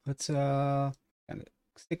 Let's kind of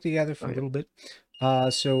stick together for a little bit.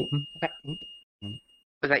 So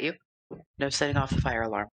Was that you? No setting off the fire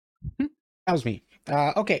alarm. that was me.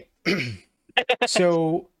 Okay.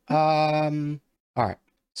 So all right.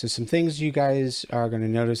 So some things you guys are going to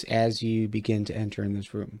notice as you begin to enter in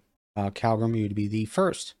this room. Calgrim, you would be the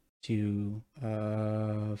first to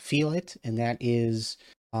feel it, and that is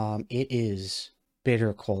it is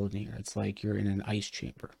bitter cold in here. It's like you're in an ice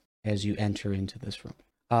chamber as you enter into this room.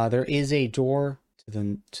 There is a door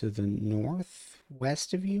to the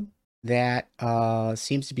northwest of you that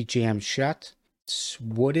seems to be jammed shut. It's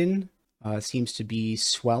wooden. Seems to be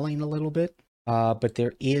swelling a little bit. But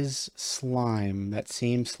there is slime, that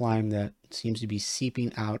same slime that seems to be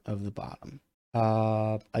seeping out of the bottom.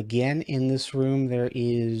 Again, in this room, there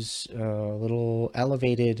is a little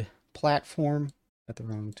elevated platform. Got the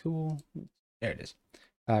wrong tool. There it is.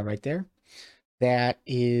 Right there. That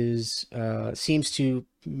is, seems to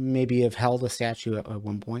maybe have held a statue at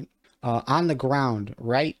one point. On the ground,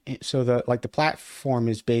 right? So the platform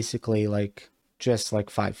is basically like just like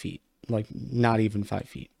 5 feet, like not even 5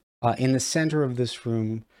 feet. In the center of this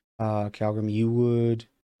room, Calgrim, you would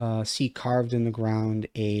see carved in the ground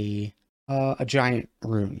a giant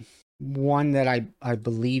rune, one that I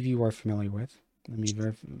believe you are familiar with. Let me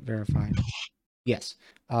verify. Yes,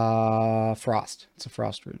 frost. It's a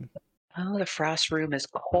frost rune. Oh, the frost room is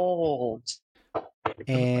cold.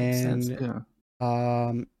 Makes sense, And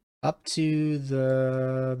yeah. up to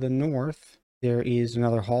the north, there is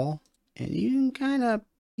another hall, and you can kind of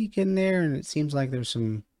peek in there, and it seems like there's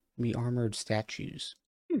some armored statues.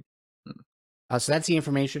 So that's the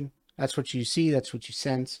information. That's what you see. That's what you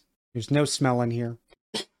sense. There's no smell in here.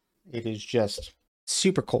 It is just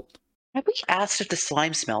super cold. Have we asked if the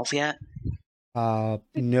slime smells yet? No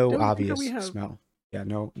don't think obvious we have. smell. Yeah,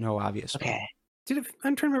 no obvious smell. Okay.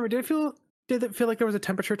 I'm trying to remember. Did it feel like there was a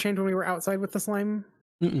temperature change when we were outside with the slime?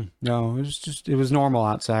 No, it was normal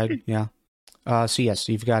outside. Yeah. So yes,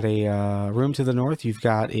 you've got a room to the north. You've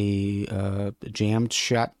got a jammed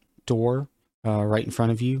shut door right in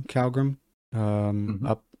front of you, Calgrim.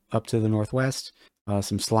 Up to the northwest.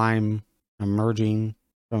 Some slime emerging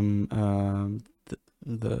from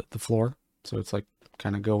the floor. So it's like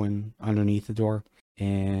kind of going underneath the door,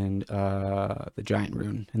 and the giant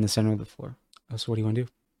rune in the center of the floor. So what do you want to do?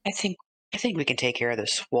 I think we can take care of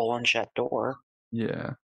this swollen shut door.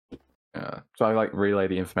 Yeah. So I relay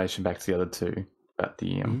the information back to the other two about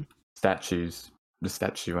the statues, the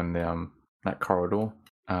statue and that corridor.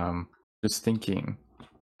 Just thinking.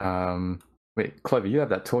 Wait, Clover, you have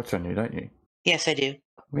that torch on you, don't you? Yes, I do.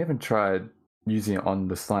 We haven't tried using it on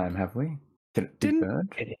the slime, have we? Can it be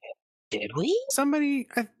burned? Did we?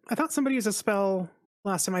 I thought somebody used a spell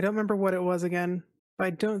last time. I don't remember what it was again, but I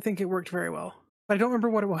don't think it worked very well. But I don't remember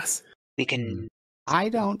what it was. We can. I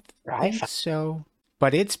don't think so.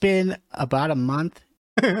 But it's been about a month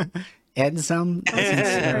and some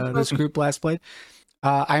since this group last played.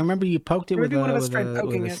 I remember you poked it with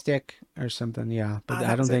a stick or something. Yeah, but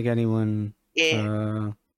I don't think anyone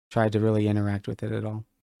tried to really interact with it at all.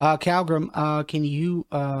 Calgrim, can you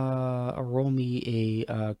roll me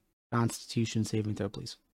a Constitution saving throw,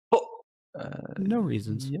 please? No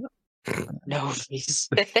reasons. Yeah. No reasons.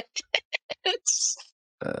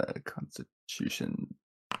 Constitution.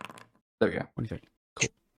 There we go. 23. Cool.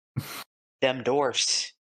 Them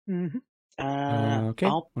dwarfs. Mm-hmm. Okay.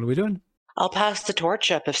 What are we doing? I'll pass the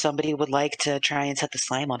torch up if somebody would like to try and set the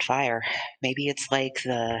slime on fire. Maybe it's like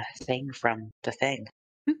the thing from the thing.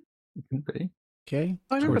 It can be. Okay.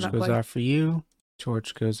 Torch goes off for you.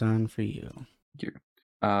 Torch goes on for you. Thank you.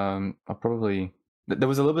 I'll probably. There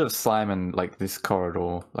was a little bit of slime in this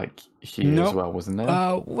corridor, here as well, wasn't there?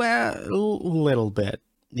 Well, a little bit.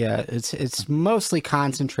 Yeah, it's mostly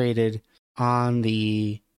concentrated on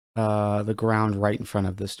the ground right in front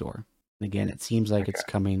of this door. And again, it seems like it's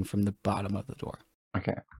coming from the bottom of the door.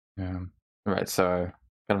 Okay. Right. So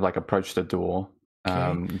kind of approach the door.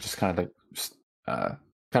 Just kind of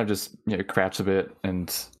just crouch a bit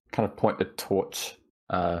and kind of point the torch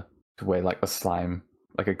to where the slime,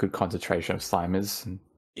 a good concentration of slime is.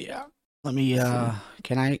 Yeah. Let me.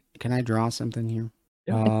 Can I draw something here?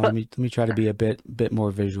 Yeah. Let me try to be a bit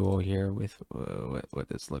more visual here with what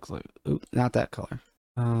this looks like. Ooh, not that color.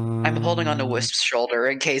 I'm holding on to Wisp's shoulder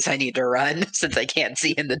in case I need to run, since I can't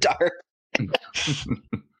see in the dark.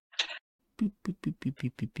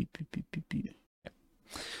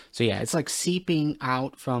 So yeah, it's seeping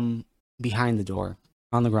out from behind the door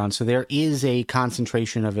on the ground. So there is a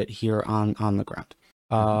concentration of it here on the ground.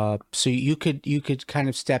 So you could kind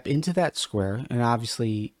of step into that square, and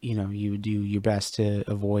obviously, you would do your best to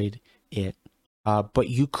avoid it. But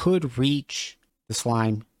you could reach the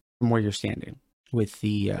slime from where you're standing with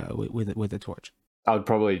the with the torch. I would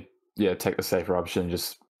probably take the safer option,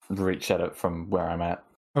 just reach at it from where I'm at.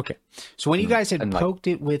 Okay. So when you guys had poked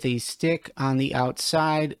it with a stick on the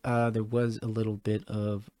outside, there was a little bit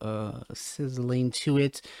of sizzling to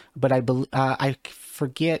it, but I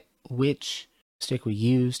forget which stick we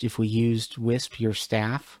used. If we used Wisp, your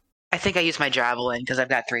staff. I think I used my javelin because I've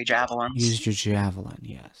got 3 javelins. Used your javelin,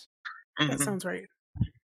 yes. That sounds right.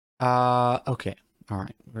 Okay. All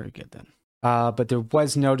right. Very good then. But there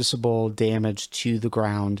was noticeable damage to the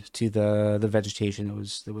ground, to the vegetation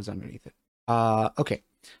that was underneath it. Okay.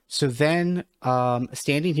 So then,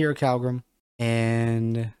 standing here, Calgrim,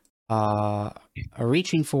 and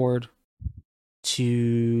reaching forward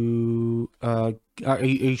to, are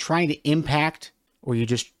you trying to impact, or are you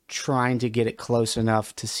just trying to get it close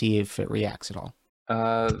enough to see if it reacts at all?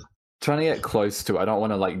 Trying to get close to it. I don't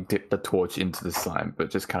want to dip the torch into the slime,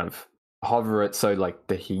 but just kind of hover it so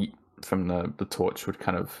the heat from the torch would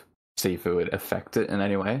kind of see if it would affect it in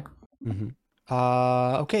any way. Mm-hmm.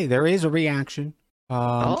 Okay, there is a reaction.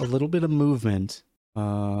 A little bit of movement,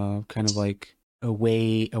 kind of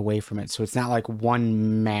away from it. So it's not like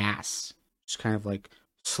one mass, just kind of like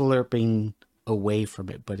slurping away from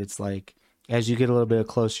it. But it's like as you get a little bit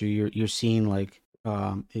closer, you're seeing like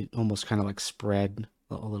it almost kind of like spread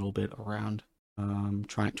a little bit around,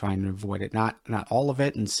 trying to avoid it. Not all of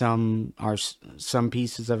it, and some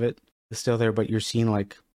pieces of it is still there, but you're seeing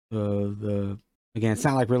like the again, it's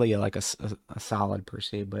not like really like a solid per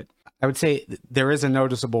se, but I would say there is a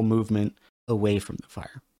noticeable movement away from the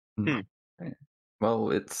fire. Okay.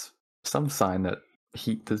 Well, it's some sign that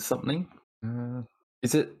heat does something.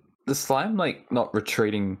 Is it the slime like not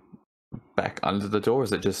retreating back under the door? Or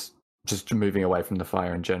is it just moving away from the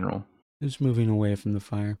fire in general? It's moving away from the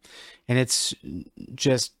fire, and it's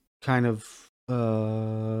just kind of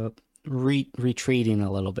retreating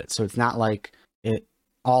a little bit. So it's not like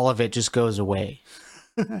all of it just goes away.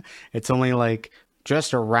 It's only like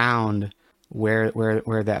just around where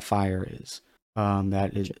that fire is.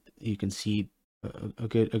 That is, you can see a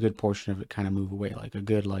good portion of it kind of move away, like a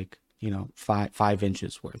good 5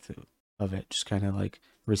 inches worth of it just kind of like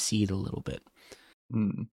recede a little bit.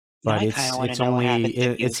 But it's only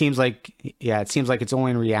it seems like it's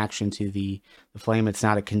only in reaction to the flame. It's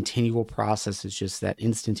not a continual process. It's just that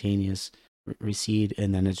instantaneous recede,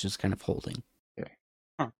 and then it's just kind of holding. Okay.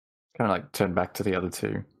 Kind of like turn back to the other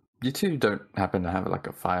two. You two don't happen to have like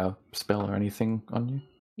a fire spell or anything on you?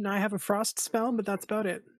 No, I have a frost spell, but that's about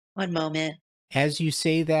it. One moment. As you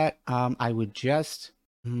say that, I would assume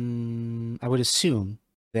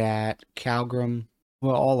that Calgrim,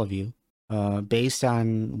 well, all of you, based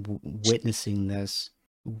on witnessing this,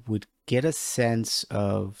 would get a sense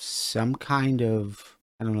of some kind of,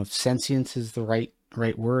 I don't know if sentience is the right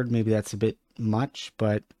word. Maybe that's a bit much,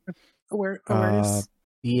 but awareness.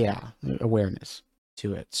 Awareness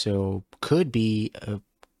to it. So could be a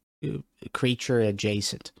creature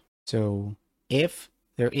adjacent. So if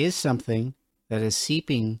there is something that is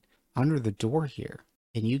seeping under the door here,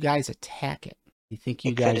 and you guys attack it, you think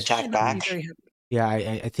you guys could attack back? Yeah,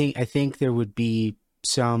 I think there would be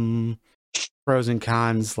some pros and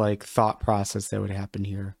cons like thought process that would happen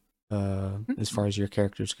here, as far as your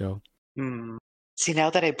characters go. See,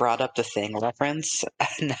 now that I brought up the Thing reference,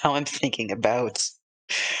 now I'm thinking about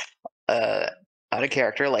out of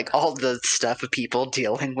character, like all the stuff of people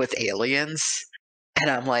dealing with aliens, and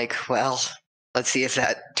I'm like, well, let's see if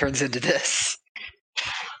that turns into this.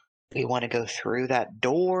 Do we want to go through that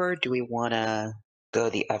door? Do we want to go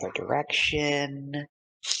the other direction?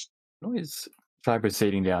 Always try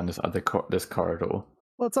proceeding down this corridor.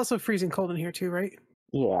 Well, it's also freezing cold in here too, right?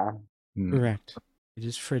 Yeah. Correct. It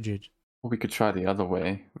is frigid. Well, we could try the other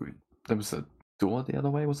way. There was a door the other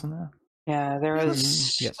way, wasn't there? Yeah, there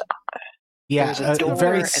was. Yes. Yeah, a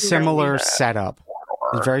very similar setup.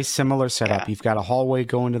 A very similar setup. Yeah. You've got a hallway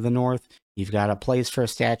going to the north. You've got a place for a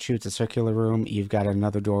statue. It's a circular room. You've got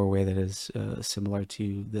another doorway that is similar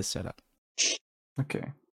to this setup. Okay.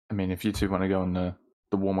 I mean, if you two want to go in the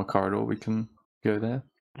warmer corridor, we can go there.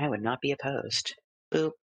 I would not be opposed.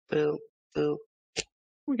 Boop, boop, boop.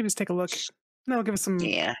 We can just take a look. That'll give us some.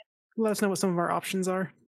 Yeah. Let us know what some of our options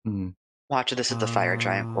are. Watch this at the fire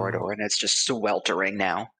giant corridor, and it's just sweltering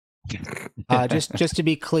now. Just to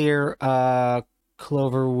be clear,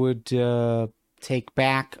 Clover would take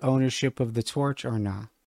back ownership of the torch or not?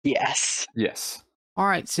 Yes. Yes. All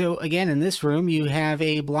right. So again, in this room, you have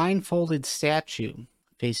a blindfolded statue.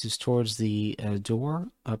 Faces towards the door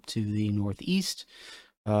up to the northeast.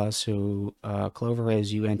 So Clover,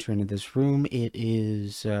 as you enter into this room, it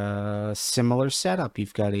is a similar setup.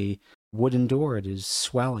 You've got a wooden door. It is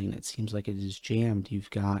swelling. It seems like it is jammed. You've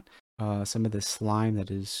got some of the slime that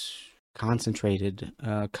is concentrated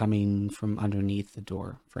coming from underneath the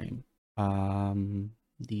door frame.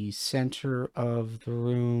 The center of the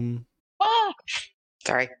room.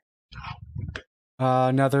 Sorry.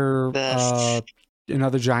 Another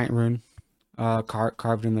giant rune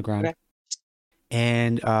carved in the ground. Okay.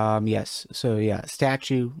 And yes, so yeah,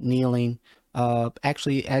 statue kneeling.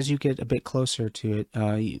 Actually, as you get a bit closer to it,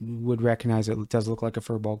 you would recognize it does look like a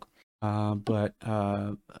Firbolg. But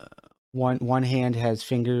one hand has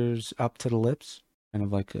fingers up to the lips, kind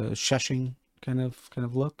of like a shushing kind of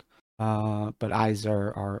look. But eyes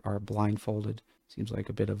are blindfolded. Seems like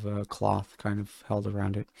a bit of a cloth kind of held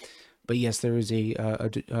around it. But yes, there is a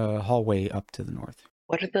hallway up to the north.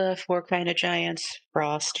 What are the 4 kind of giants?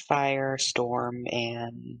 Frost, fire, storm,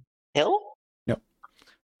 and hill? No.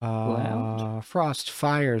 Frost,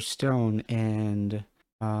 fire, stone, and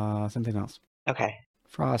something else. Okay.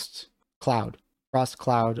 Frost, cloud,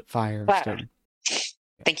 fire, Fire. stone.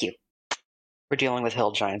 Thank you. We're dealing with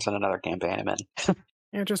hill giants on another campaign I'm in.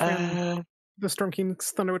 Yeah, just ran the Storm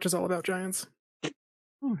King's Thunder, which is all about giants. Do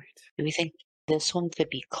we think this one could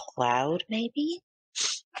be Cloud, maybe?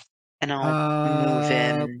 And I'll move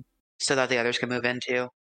in so that the others can move in too.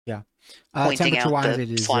 Yeah. Pointing out Temperature-wise, the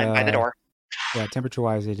it is slime by the door. Yeah,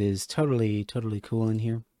 temperature-wise, it is totally cool in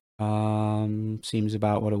here. Seems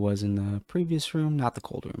about what it was in the previous room, not the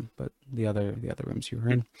cold room, but the other rooms you were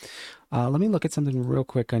in. Let me look at something real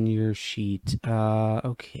quick on your sheet.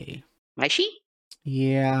 Okay. My sheet?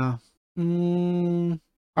 Yeah. All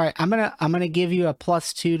right, I'm gonna give you a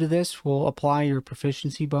 +2 to this. We'll apply your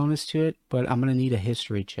proficiency bonus to it, but I'm gonna need a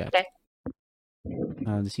history check Okay.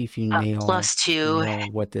 to see if you nail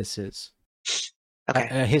 +2. what this is. Okay.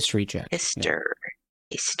 A history check. History.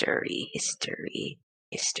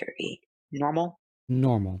 Normal?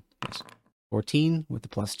 Normal. Yes. 14 with the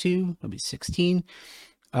 +2. That'll be 16.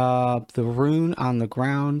 The rune on the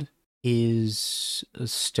ground is a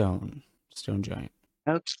stone giant.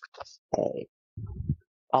 Okay.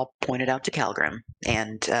 I'll point it out to Calgrim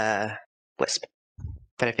and Wisp.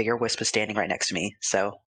 But I figure Wisp is standing right next to me,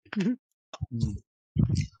 so.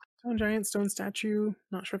 Stone giant, stone statue.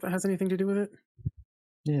 Not sure if that has anything to do with it.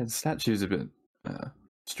 Yeah, the statue's a bit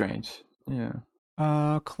strange. Yeah.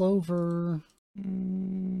 Clover.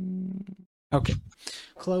 Okay.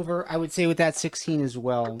 Clover, I would say with that 16 as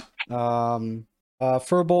well.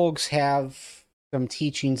 Firbolgs have some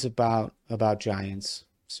teachings about giants.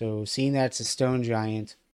 So seeing that it's a stone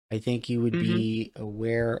giant, I think you would be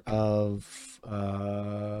aware of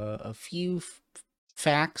a few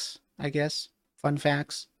facts, I guess. Fun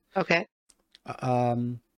facts. Okay.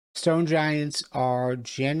 Stone giants are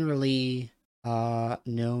generally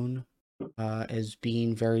known as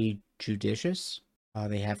being very judicious.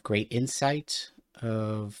 They have great insight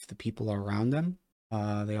of the people around them.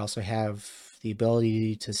 They also have the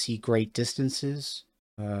ability to see great distances,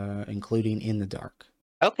 including in the dark.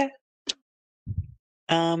 Okay.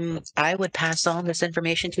 I would pass on this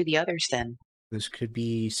information to the others then. This could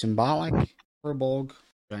be symbolic for Bolg,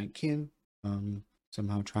 Giant Kim,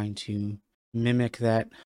 somehow trying to mimic that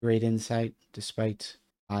great insight despite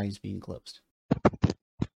eyes being closed.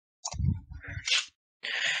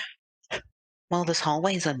 Well, this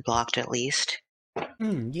hallway is unblocked at least.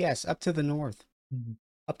 Yes, up to the north.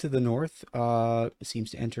 Up to the north, it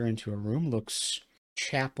seems to enter into a room. Looks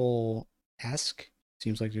chapel-esque.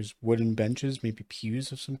 Seems like there's wooden benches, maybe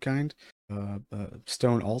pews of some kind. A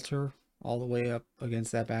stone altar all the way up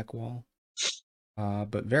against that back wall.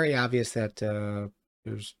 But very obvious that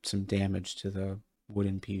there's some damage to the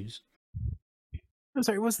wooden pews. I'm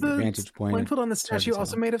sorry, was the Vantage point blindfold on the statue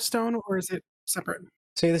also tell. made of stone, or is it separate?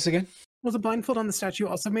 Say this again? Was the blindfold on the statue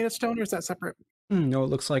also made of stone, or is that separate? No, it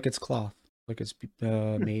looks like it's cloth. Like it's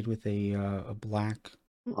made with a black.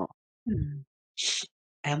 Oh.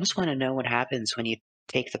 I almost want to know what happens when you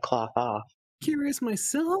take the cloth off. Curious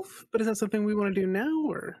myself, but is that something we want to do now,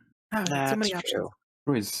 or so many options?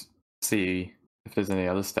 Always see if there's any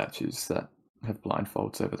other statues that have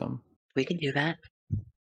blindfolds over them. We can do that.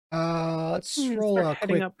 Let's roll a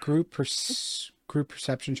quick group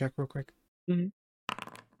perception check real quick.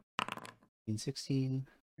 16.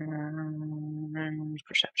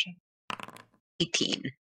 Perception.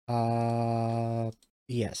 18.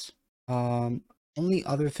 Yes. Only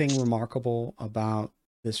other thing remarkable about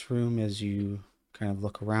this room as you kind of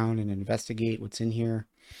look around and investigate what's in here.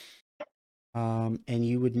 And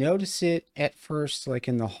you would notice it at first, like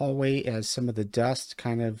in the hallway, as some of the dust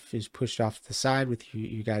kind of is pushed off to the side with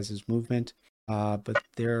you guys' movement. But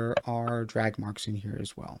there are drag marks in here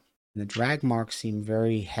as well. And the drag marks seem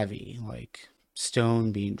very heavy, like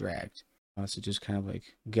stone being dragged. So just kind of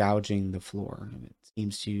like gouging the floor. And it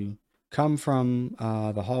seems to come from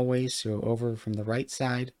the hallway, so over from the right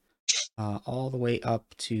side, all the way up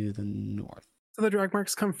to the north. So the drag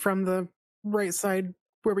marks come from the right side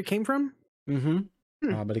where we came from?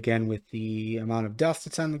 But again, with the amount of dust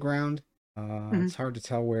that's on the ground, it's hard to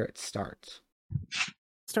tell where it starts.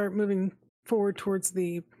 Start moving forward towards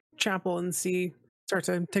the chapel and start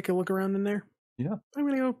to take a look around in there. Yeah. I'm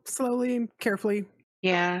going to go slowly and carefully.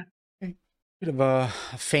 Yeah. Okay. Bit of a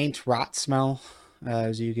faint rot smell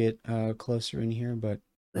as you get closer in here, but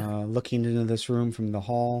looking into this room from the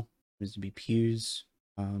hall, there's to be pews,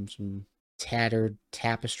 some tattered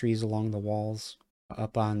tapestries along the walls.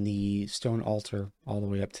 Up on the stone altar, all the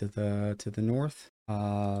way up to the north,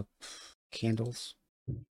 candles,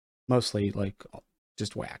 mostly like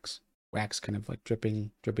just wax kind of like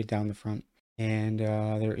dripping down the front, and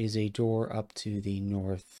there is a door up to the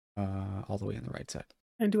north, all the way on the right side.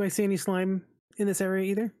 And do I see any slime in this area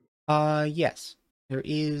either? Yes, there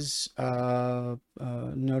is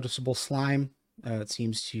noticeable slime. It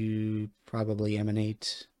seems to probably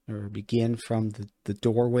emanate or begin from the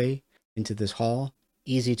doorway into this hall.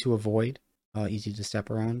 Easy to avoid. easy to step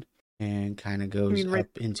around, and kind of goes mean right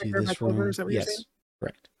up into there by this Clover, room. is that what you're Yes, saying?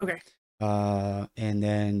 correct. Okay. And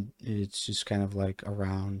then it's just kind of like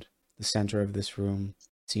around the center of this room.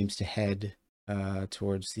 Seems to head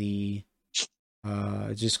towards the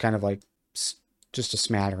just kind of like just a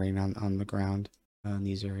smattering on the ground in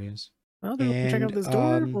these areas. Well, do we check out this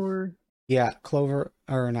door, or yeah, Clover,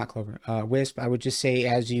 or not Clover, Wisp, I would just say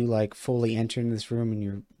as you like fully enter in this room and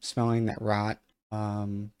you're smelling that rot,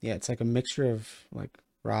 yeah, it's like a mixture of like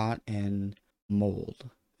rot and mold.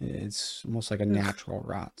 It's almost like a natural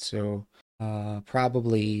rot. So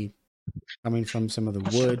probably coming from some of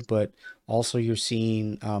the wood, but also you're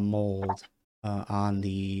seeing mold on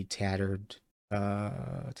the tattered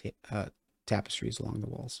tapestries along the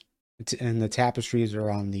walls. And the tapestries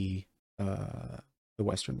are on the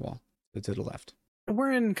western wall, to the left.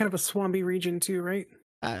 we're in kind of a swampy region too, right?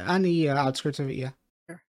 On the outskirts of it, yeah.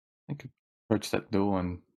 I could approach that door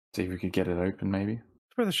and see if we could get it open, maybe.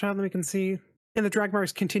 For the shot that we can see, and the drag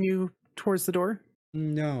marks continue towards the door.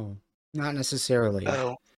 No, not necessarily.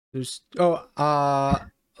 Oh, There's okay.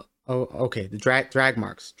 The drag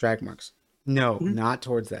marks. No, Mhm. not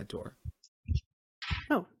towards that door.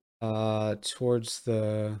 Oh. Towards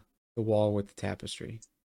the wall with the tapestry.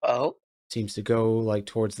 oh, Seems to go like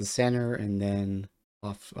towards the center and then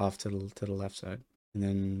off to the left side, and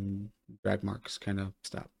then drag marks kind of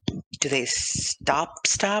stop. do they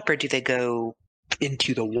stop, or do they go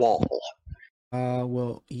into the wall?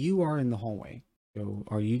 Well, you are in the hallway. So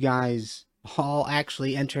are you guys all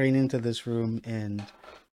actually entering into this room and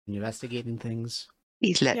investigating things?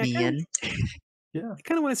 Please let Yeah, me kinda- in. Yeah. I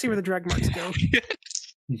kind of want to see where the drag marks go.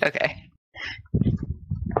 Okay.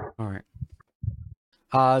 All right.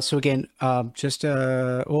 So again, just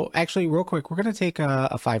well, actually, real quick, we're gonna take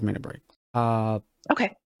a 5-minute break.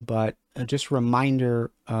 Okay. But just a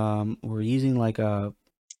reminder, we're using like a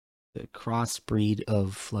crossbreed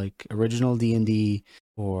of like original D&D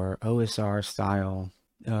or OSR style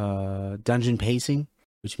dungeon pacing,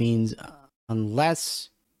 which means unless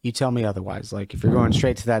you tell me otherwise, like if you're going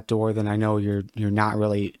straight to that door, then I know you're not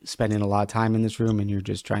really spending a lot of time in this room and you're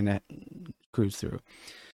just trying to cruise through.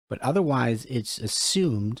 But otherwise, it's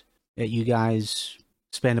assumed that you guys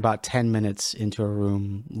spend about 10 minutes into a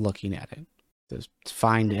room looking at it to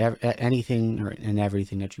find anything and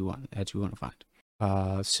everything that you want to find.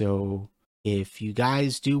 So if you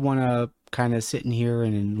guys do want to kind of sit in here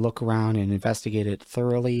and look around and investigate it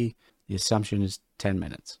thoroughly, the assumption is 10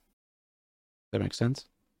 minutes. Does that make sense?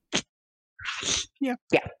 Yeah.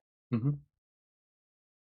 Mm-hmm.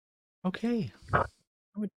 Okay.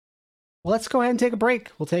 Well, let's go ahead and take a break.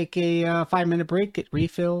 We'll take a 5-minute break, get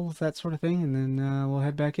refills, that sort of thing, and then we'll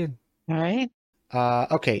head back in. All right.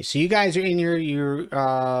 Okay, so you guys are in here.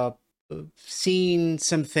 You're seeing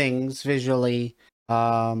some things visually.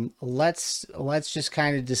 Let's just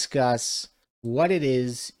kind of discuss what it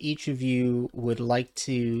is each of you would like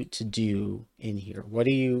to do in here. What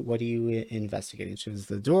are you investigating? So there's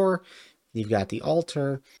the door. You've got the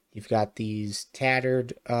altar. You've got these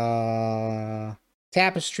tattered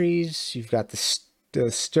tapestries. You've got the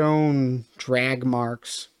stone carved drag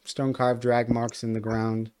marks in the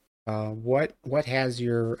ground. What has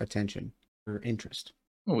your attention or interest?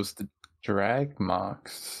 What was the drag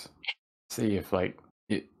marks? See if like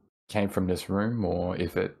it came from this room or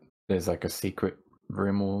if there's like a secret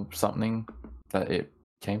room or something that it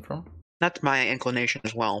came from. That's my inclination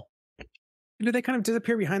as well. Do they kind of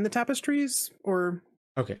disappear behind the tapestries, or?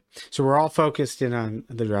 Okay, so we're all focused in on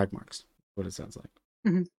the drag marks. What it sounds like.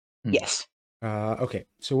 Yes. Okay,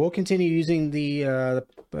 so we'll continue using the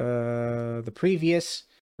previous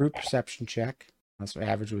group perception check. So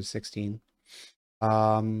average was 16.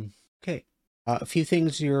 Okay, a few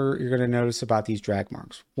things you're going to notice about these drag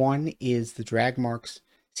marks. One is the drag marks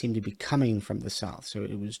seem to be coming from the south. So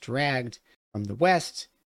it was dragged from the west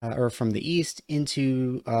or from the east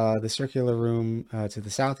into the circular room to the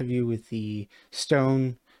south of you with the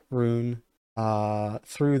stone rune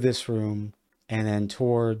through this room and then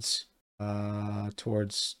towards that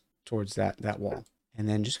wall, and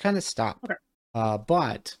then just kind of stop. Okay.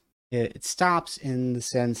 But it stops in the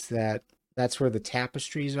sense that that's where the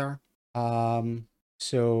tapestries are.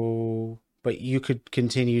 So, but you could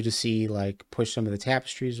continue to see, like, push some of the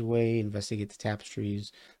tapestries away, investigate the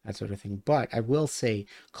tapestries, that sort of thing. But I will say,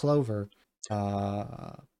 Clover,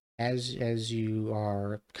 as you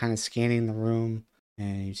are kind of scanning the room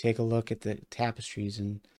and you take a look at the tapestries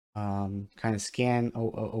and kind of scan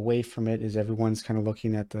away from it as everyone's kind of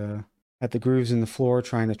looking at the grooves in the floor,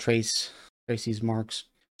 trying to trace these marks.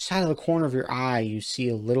 Just out of the corner of your eye, you see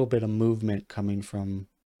a little bit of movement coming from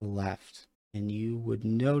the left, and you would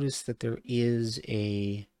notice that there is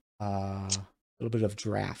a a little bit of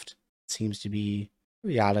draft. It seems to be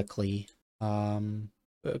periodically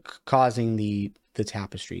causing the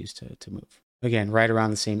tapestries to move. Again, right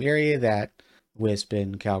around the same area that Wisp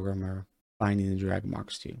and Calgrim are finding the drag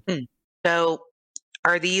marks to. So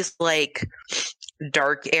are these like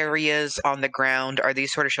dark areas on the ground? Are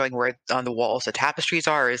these sort of showing where on the walls the tapestries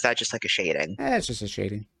are, or is that just like a shading? It's just a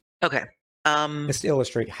shading. Okay. Just to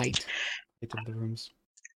illustrate height of the rooms.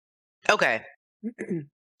 Okay.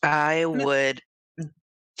 I would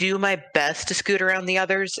do my best to scoot around the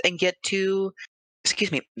others and get to,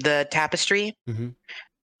 the tapestry,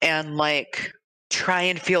 and like try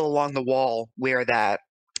and feel along the wall where that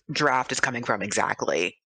draft is coming from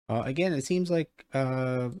exactly. Again, it seems like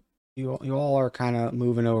you all are kind of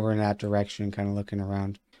moving over in that direction, kind of looking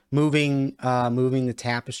around, moving the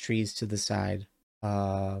tapestries to the side.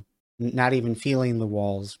 Not even feeling the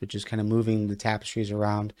walls, but just kind of moving the tapestries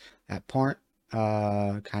around that part,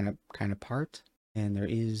 kind of part. And there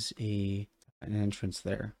is an entrance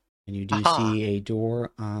there, and you do see a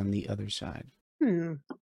door on the other side. Again,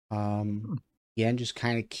 just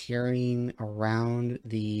kind of carrying around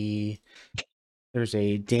there's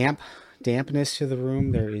a dampness to the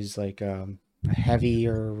room. There is like a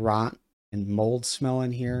heavier rot and mold smell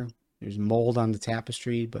in here. There's mold on the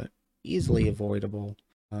tapestry, but easily avoidable.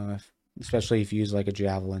 Especially if you use like a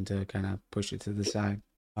javelin to kind of push it to the side.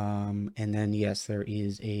 And then yes, there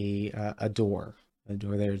is a door. The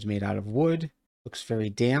door there is made out of wood. Looks very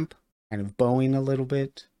damp, kind of bowing a little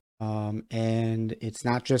bit. And it's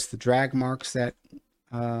not just the drag marks that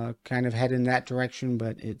kind of head in that direction,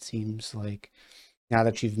 but it seems like now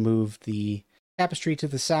that you've moved the tapestry to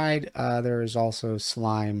the side, there is also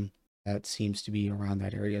slime that seems to be around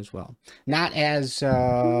that area as well. Not as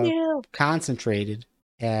concentrated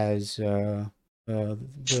as the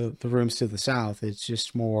rooms to the south. It's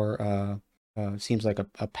just more seems like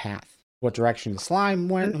a path. What direction the slime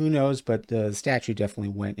went, who knows? But the statue definitely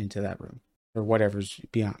went into that room, or whatever's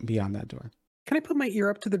beyond that door. Can I put my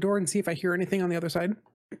ear up to the door and see if I hear anything on the other side?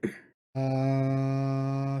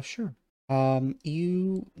 Sure.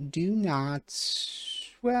 You do not.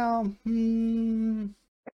 Well,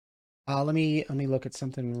 let me look at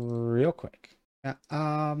something real quick.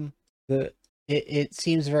 It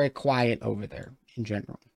seems very quiet over there in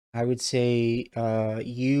general. I would say,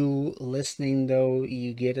 you listening though,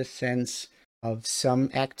 you get a sense of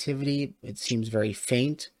some activity. It seems very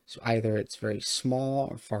faint. So either it's very small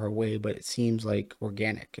or far away, but it seems like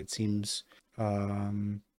organic. It seems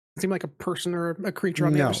seem like a person or a creature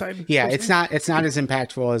on the other side. Yeah, it's not as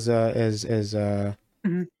impactful as a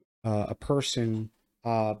person,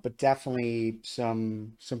 but definitely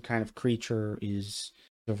some kind of creature is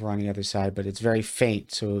over on the other side, but it's very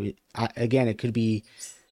faint. So again, it could be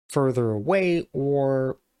further away,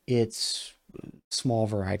 or it's small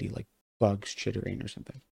variety like bugs chittering or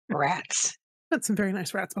something. Rats. Had some very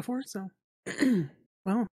nice rats before, so.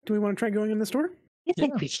 Well, do we want to try going in this door? I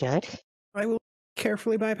think we should. I will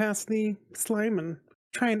carefully bypass the slime and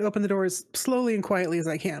try and open the door as slowly and quietly as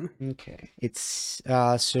I can. Okay. It's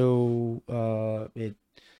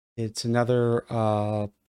it's another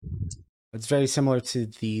it's very similar to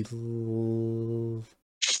the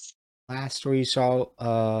last door you saw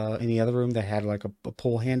in the other room that had like a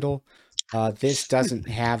pull handle. This doesn't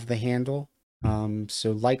have the handle.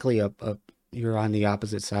 So likely you're on the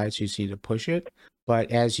opposite side, so you just need to push it.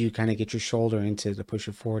 But as you kind of get your shoulder into to push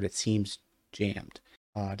it forward, it seems jammed.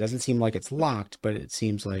 It doesn't seem like it's locked, but it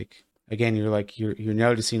seems like, again, you're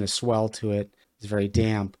noticing a swell to it. It's very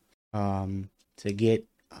damp. To get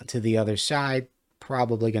to the other side,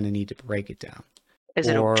 probably going to need to break it down. Is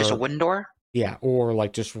it just a wooden door? Yeah, or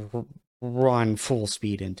like just run full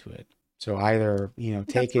speed into it. So either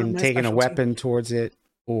taking a weapon towards it,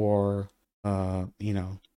 or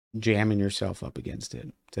jamming yourself up against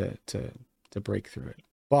it to break through it.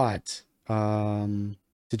 But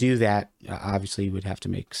to do that, obviously you would have to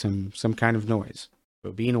make some kind of noise.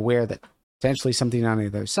 So being aware that potentially something on the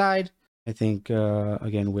other side, I think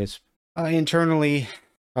again, Wisp internally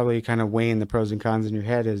probably kind of weighing the pros and cons in your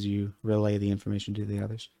head as you relay the information to the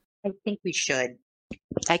others. I think we should.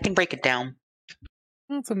 I can break it down.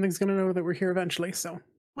 Well, something's going to know that we're here eventually, so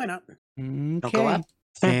why not? Okay. Don't go up.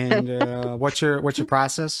 And what's your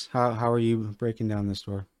process? How are you breaking down this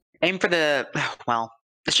door? Aim for the,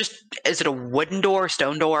 it's just, is it a wooden door,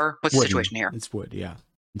 stone door? What's the situation here? It's wood, yeah.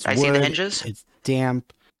 It's I wood, see the hinges? It's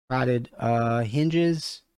damp, rotted.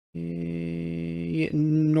 Hinges,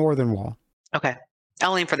 northern wall. Okay.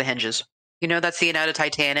 I'll aim for the hinges. You know that scene out of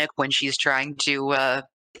Titanic when she's trying to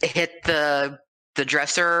hit the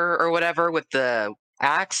dresser or whatever with the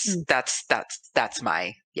axe? That's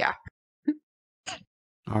my, yeah.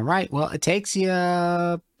 All right. Well, it takes you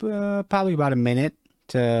probably about a minute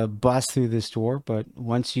to bust through this door, but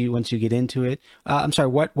once you get into it, I'm sorry.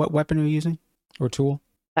 What weapon are you using or tool?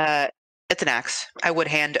 It's an axe. I would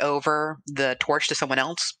hand over the torch to someone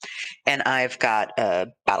else, and I've got a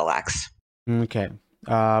battle axe. Okay.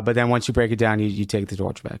 But then once you break it down, you take the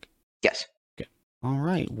torch back. Yes. Okay. All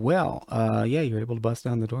right. Well, yeah, you're able to bust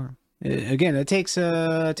down the door. Again, it takes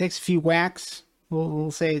a few whacks.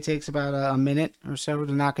 We'll say it takes about a minute or so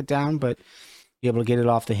to knock it down, but you're able to get it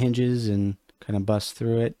off the hinges and kind of bust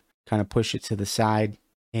through it, kind of push it to the side,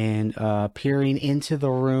 and peering into the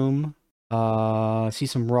room, see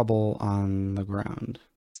some rubble on the ground.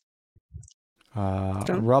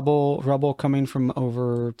 Rubble coming from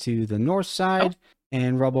over to the north side,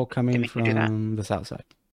 and rubble coming from the south side.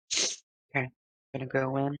 Okay, gonna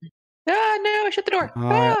go in. Ah, no! I shut the door. All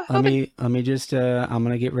right, let me just. I'm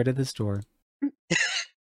gonna get rid of this door.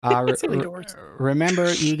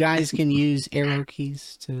 Remember, you guys can use arrow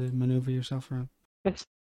keys to maneuver yourself around.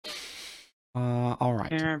 All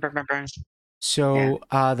right. So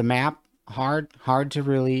the map hard to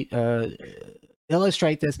really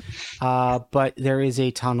illustrate this, but there is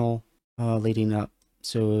a tunnel leading up.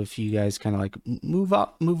 So if you guys kind of like move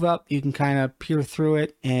up, you can kind of peer through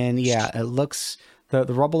it, and yeah, it looks the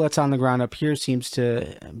rubble that's on the ground up here seems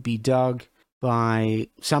to be dug by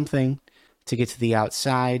something to get to the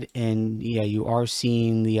outside, and yeah, you are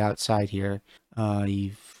seeing the outside here.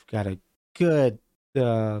 You've got a good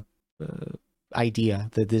idea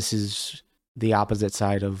that this is the opposite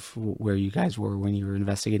side of where you guys were when you were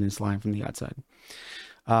investigating this line from the outside.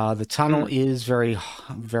 The tunnel is very,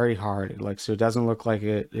 very hard. So it doesn't look like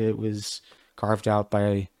it was carved out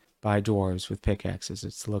by dwarves with pickaxes.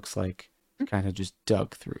 It looks like kind of just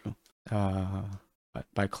dug through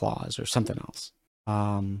by claws or something else.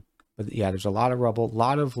 But yeah, there's a lot of rubble, a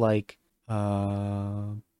lot of like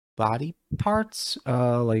body parts,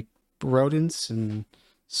 like rodents and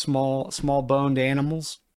small boned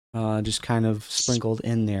animals, just kind of sprinkled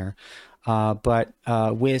in there. But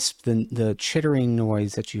Wisp, the chittering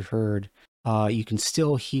noise that you heard, you can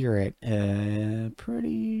still hear it.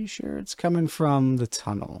 Pretty sure it's coming from the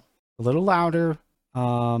tunnel. A little louder,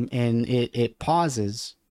 and it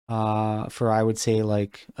pauses for, I would say,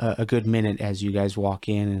 like a good minute as you guys walk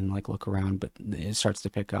in and like look around, but it starts to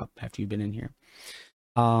pick up after you've been in here.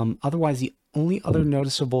 Otherwise, the only other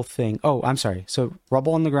noticeable thing... Oh, I'm sorry. So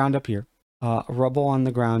rubble on the ground up here. Rubble on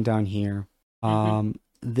the ground down here.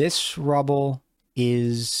 This rubble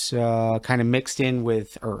is kind of mixed in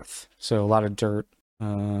with earth. So a lot of dirt,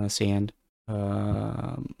 sand,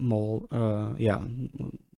 mold. Yeah,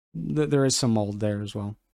 there is some mold there as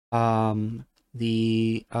well.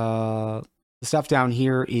 The stuff down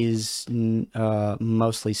here is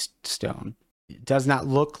mostly stone. It does not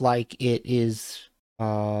look like it is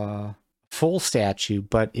full statue,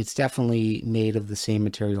 but it's definitely made of the same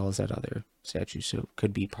material as that other statue, so it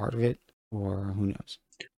could be part of it, or who knows.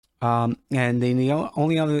 And then the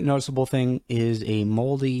only other noticeable thing is a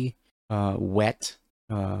moldy, wet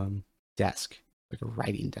desk, like a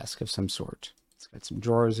writing desk of some sort. It's got some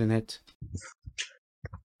drawers in it.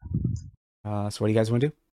 So what do you guys want to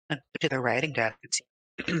do? To the writing desk.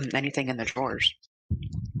 Anything in the drawers.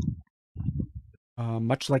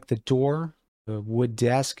 Much like the door, the wood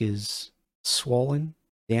desk is swollen,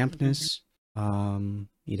 dampness.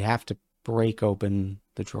 You'd have to break open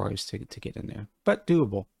the drawers to get in there, but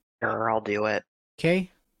doable. Sure, I'll do it.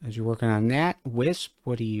 Okay, as you're working on that, Wisp,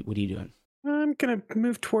 what are you doing? I'm gonna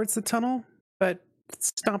move towards the tunnel, but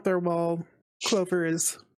stop there while Clover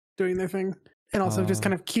is doing their thing, and also just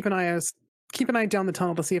kind of keep an eye down the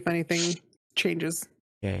tunnel to see if anything changes.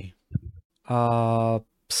 Okay.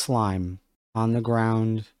 Slime on the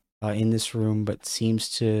ground in this room, but seems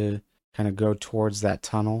to kind of go towards that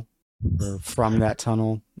tunnel, or from that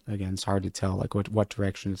tunnel. Again, it's hard to tell like what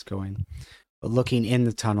direction it's going. But looking in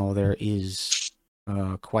the tunnel, there is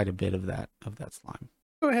quite a bit of that slime.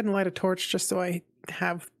 Go ahead and light a torch just so I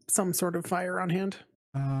have some sort of fire on hand.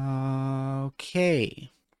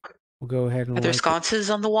 Okay. We'll go ahead and... Are there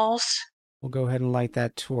sconces on the walls? We'll go ahead and light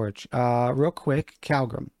that torch. Real quick,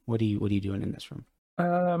 Calgrim, what are you doing in this room?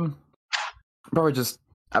 Probably just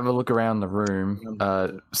have a look around the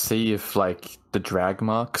room, see if like the drag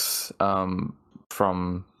marks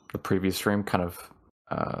from the previous room kind of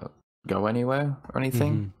go anywhere or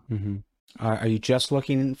anything. Are you just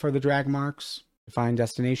looking for the drag marks to find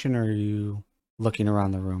destination, or are you looking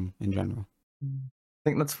around the room in general? I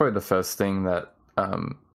think that's probably the first thing that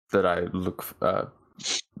that I look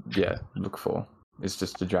for is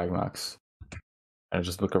just the drag marks, and I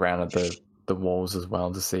just look around at the walls as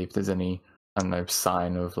well to see if there's any, I don't know,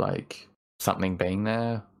 sign of like something being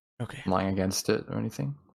there, Okay. lying against it or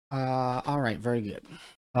anything. All right, very good.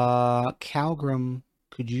 Calgrim,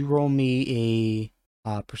 could you roll me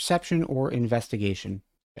a perception or investigation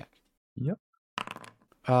check? Yep.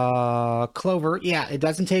 Clover, yeah, it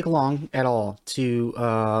doesn't take long at all to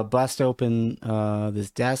bust open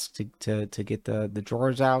this desk to get the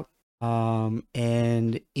drawers out.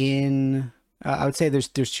 And in I would say there's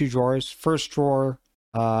two drawers. First drawer,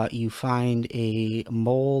 you find a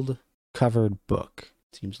mold covered book.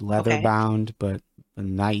 Seems leather bound, but a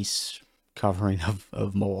nice covering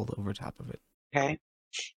of mold over top of it. Okay.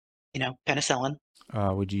 Penicillin.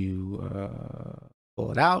 Would you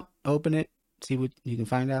pull it out, open it, see what you can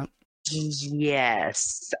find out?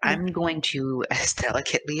 Yes. I'm going to, as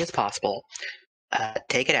delicately as possible,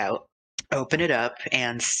 take it out, open it up,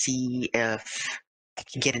 and see if I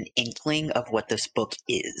can get an inkling of what this book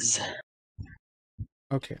is.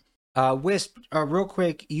 Okay. Wisp, real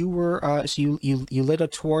quick, you were so you lit a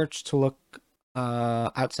torch to look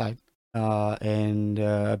outside and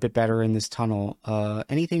a bit better in this tunnel.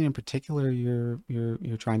 Anything in particular you're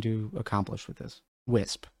trying to accomplish with this?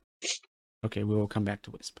 Wisp. Okay, we will come back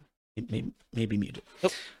to Wisp. It may be muted.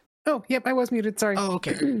 Oh, yep, I was muted. Sorry. Oh,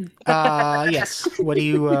 okay. Yes. What are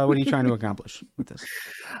you trying to accomplish with this?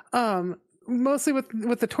 Mostly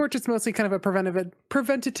with the torch, it's mostly kind of a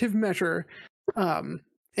preventative measure, in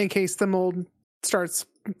case the mold starts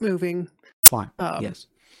moving. Fine. Yes.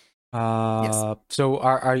 Yes. So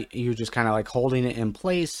are you just kind of like holding it in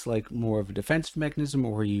place, like more of a defensive mechanism,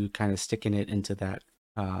 or are you kind of sticking it into that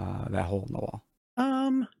hole in the wall?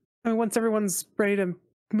 I mean, once everyone's ready to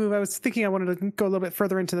move, I was thinking I wanted to go a little bit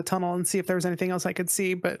further into the tunnel and see if there was anything else I could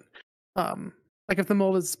see, but like if the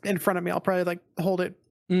mold is in front of me, I'll probably like hold it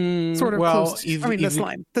sort of close. This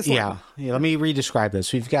line. Yeah. Let me re-describe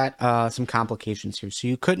this. We've got some complications here. So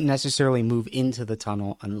you couldn't necessarily move into the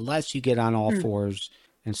tunnel unless you get on all fours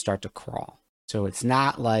and start to crawl. So it's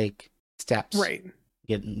not like steps, right?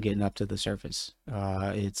 Getting up to the surface.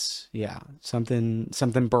 It's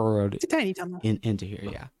something burrowed. It's a tiny tunnel into here.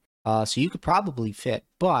 Yeah. So you could probably fit,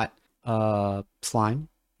 but slime.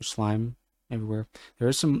 There's slime everywhere. There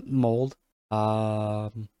is some mold.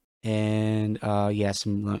 And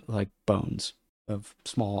some like bones of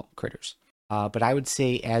small critters. But I would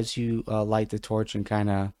say as you light the torch and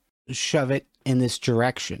kind of shove it in this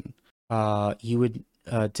direction, you would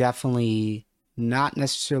definitely not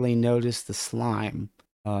necessarily notice the slime,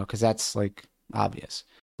 because that's like obvious.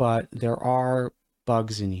 But there are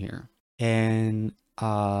bugs in here, and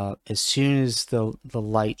as soon as the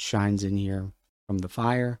light shines in here from the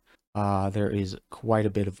fire, there is quite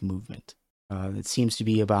a bit of movement. It seems to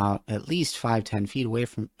be about at least 5-10 feet away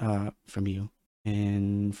from you,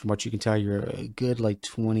 and from what you can tell, you're a good like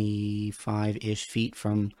 25-ish feet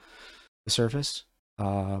from the surface.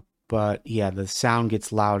 But yeah, the sound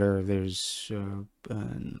gets louder. There's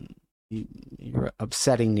your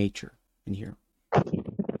upsetting nature in here.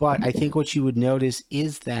 But I think what you would notice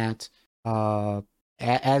is that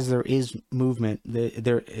as there is movement,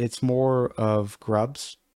 it's more of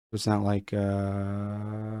grubs. It's not like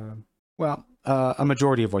a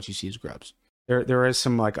majority of what you see is grubs. There is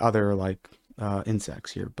some like other like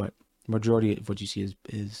insects here, but majority of what you see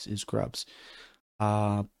is grubs.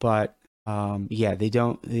 They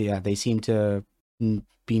seem to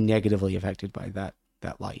be negatively affected by that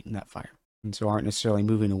light and that fire, and so aren't necessarily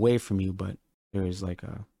moving away from you, but there is like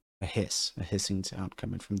a hissing sound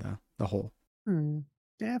coming from the hole.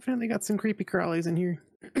 Definitely got some creepy crawlies in here.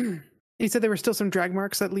 You said there were still some drag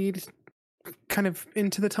marks that lead kind of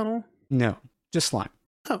into the tunnel? No, just slime.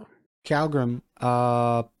 Oh. Calgrim,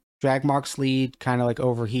 drag marks lead kind of like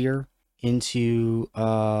over here into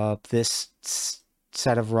this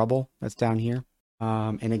set of rubble that's down here.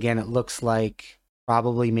 And again, it looks like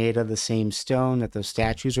probably made of the same stone that those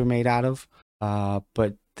statues are made out of.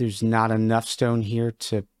 But there's not enough stone here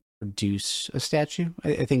to produce a statue.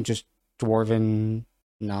 I think just dwarven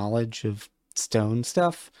knowledge of stone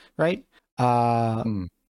stuff, right?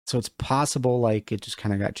 So it's possible like it just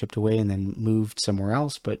kind of got chipped away and then moved somewhere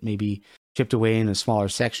else, but maybe chipped away into smaller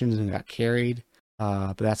sections and got carried.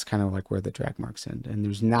 But that's kind of like where the drag marks end. And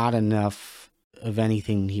there's not enough of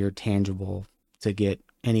anything here tangible to get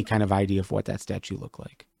any kind of idea of what that statue looked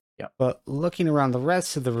like. Yeah. But looking around the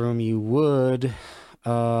rest of the room, you would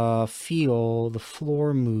feel the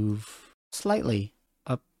floor move slightly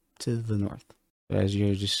up to the north. As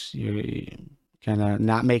you're kind of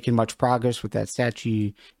not making much progress with that statue,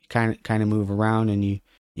 you kind of move around, and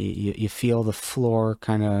you feel the floor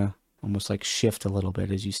kind of almost like shift a little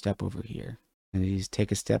bit as you step over here. And as you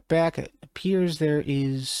take a step back, it appears there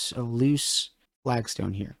is a loose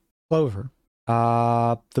flagstone here. Clover.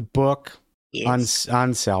 The book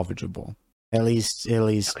unsalvageable. At least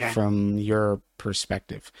Okay. from your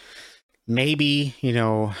perspective. Maybe,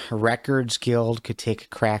 a records guild could take a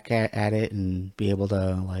crack at it and be able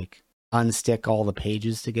to like unstick all the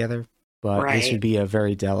pages together, but this would Right. be a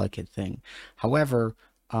very delicate thing. However,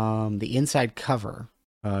 the inside cover,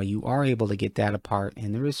 you are able to get that apart,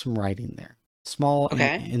 and there is some writing there, small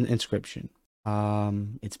Okay. inscription.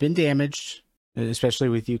 It's been damaged, especially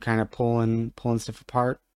with you kind of pulling stuff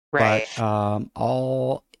apart, Right. but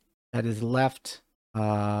all that is left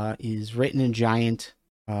is written in giant.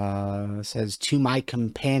 Says, "To my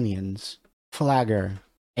companions, Flagger,"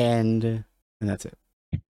 and that's it.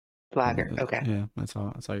 Flagger. Okay. Yeah, that's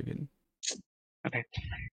all you're getting. Okay.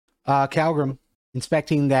 Calgrim,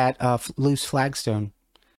 inspecting that loose flagstone.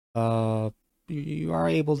 You are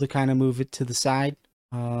able to kind of move it to the side,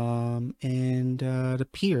 and it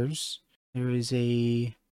appears there is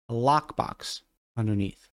a lockbox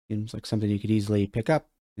underneath. Seems like something you could easily pick up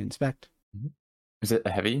and inspect. Is it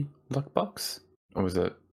a heavy lockbox, or was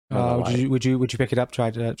it? Light? Would you pick it up?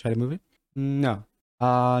 Try to move it? No.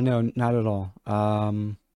 No, not at all.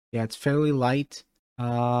 Yeah, it's fairly light.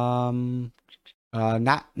 Not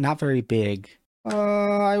very big.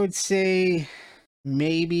 I would say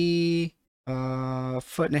maybe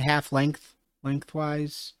 1.5 feet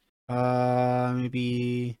lengthwise.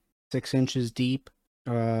 Maybe 6 inches deep.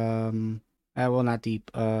 Well, not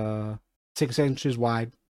deep. 6 inches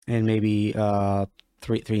wide, and maybe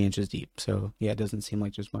 3 inches deep. So yeah, it doesn't seem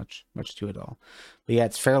like there's much to it all. But yeah,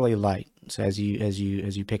 it's fairly light. So as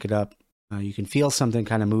you pick it up, you can feel something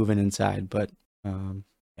kind of moving inside. But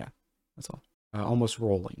yeah, that's all. Almost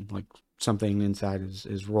rolling, like something inside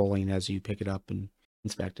is rolling as you pick it up and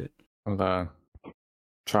inspect it. I'll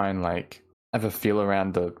try and like have a feel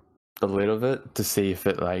around the lid of it to see if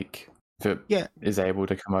it is able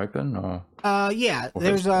to come open or. Yeah, or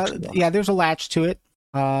there's a latch to it.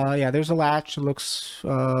 There's a latch. It looks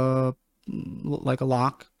like a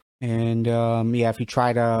lock. And if you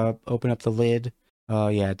try to open up the lid,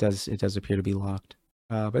 it does appear to be locked.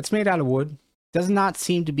 But it's made out of wood. Does not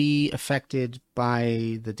seem to be affected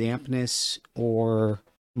by the dampness or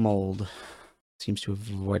mold. Seems to have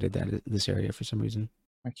avoided this area for some reason.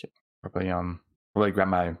 Okay. Probably grab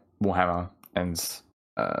my warhammer and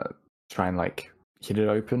try and like hit it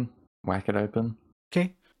open, whack it open.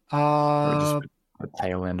 Okay. Or just the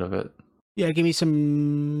tail end of it. Yeah, give me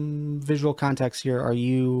some visual context here. Are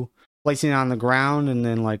you placing it on the ground and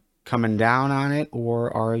then like coming down on it,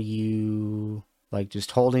 or are you like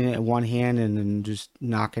just holding it in one hand and then just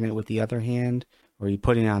knocking it with the other hand? Or are you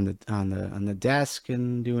putting it on the desk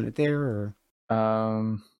and doing it there? Or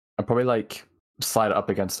I'd probably like slide it up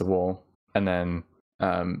against the wall and then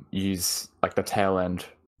use like the tail end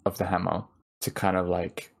of the hammer to kind of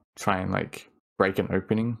like try and like break an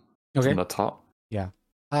opening from the top. Yeah.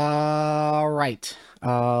 All right.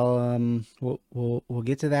 We'll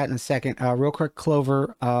get to that in a second. Real quick,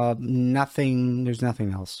 Clover. There's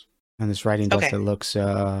nothing else on this writing dust that looks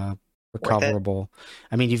recoverable.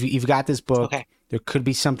 I mean, you've got this book. Okay. There could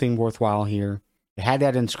be something worthwhile here. It had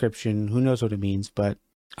that inscription. Who knows what it means? But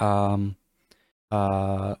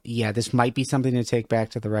this might be something to take back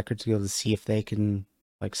to the records guild to see if they can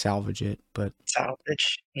like salvage it. But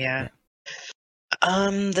salvage, yeah.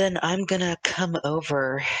 Then I'm gonna come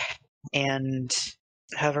over and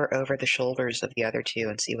hover over the shoulders of the other two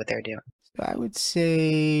and see what they're doing. So I would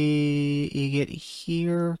say you get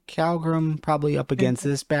here, Calgrim probably up against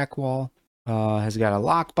this back wall. Has got a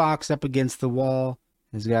lockbox up against the wall.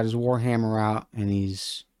 Has got his warhammer out, and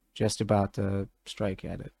he's just about to strike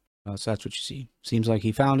at it. So that's what you see. Seems like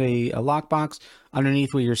he found a lockbox.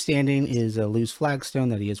 Underneath where you're standing is a loose flagstone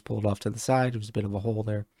that he has pulled off to the side. There's a bit of a hole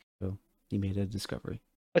there. So he made a discovery.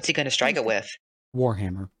 What's he going to strike it with?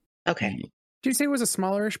 Warhammer. Okay. Did you say it was a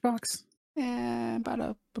smallerish box? About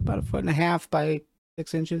a 1.5 feet by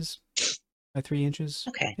 6 inches by 3 inches.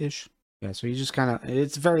 Okay. Ish. Yeah. So he just kind of,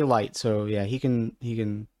 it's very light. So yeah, he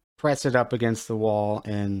can press it up against the wall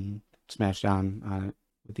and smash down on it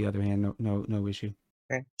with the other hand. No issue.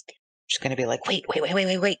 Okay. Just going to be like, wait.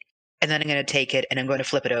 And then I'm going to take it and I'm going to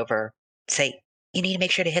flip it over. Say, you need to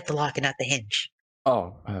make sure to hit the lock and not the hinge.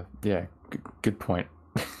 Oh, yeah. Good point.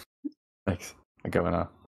 Thanks. I'm going to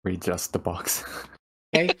readjust the box.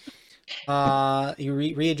 Okay. You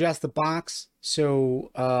readjust the box.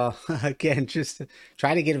 So again, just to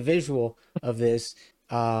try to get a visual of this.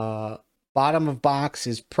 Bottom of box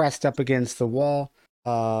is pressed up against the wall.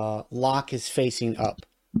 Lock is facing up.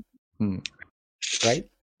 Right?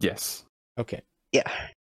 Yes. Okay. Yeah.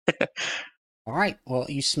 All right. Well,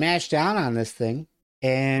 you smash down on this thing,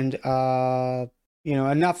 and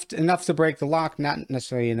enough to break the lock, not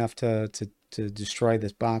necessarily enough to destroy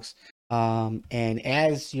this box. And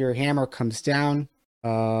as your hammer comes down,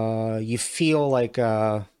 you feel like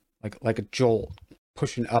a jolt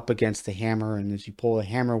pushing up against the hammer, and as you pull the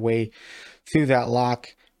hammer away through that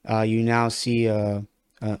lock, you now see a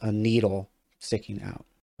needle sticking out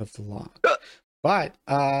of the lock. But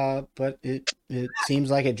it seems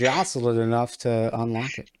like it jostled it enough to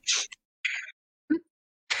unlock it.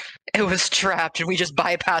 It was trapped, and we just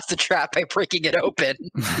bypassed the trap by breaking it open.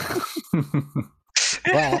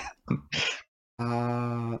 Well,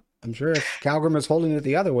 I'm sure if Calgrim was holding it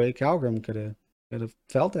the other way, Calgrim could have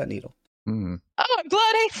felt that needle. Mm. Oh, I'm glad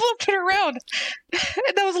I flipped it around.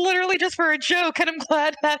 That was literally just for a joke, and I'm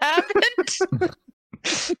glad that happened.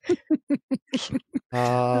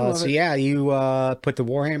 So yeah, you put the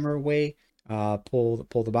warhammer away, pull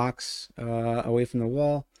the box away from the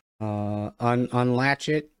wall, unlatch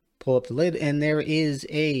it, pull up the lid, and there is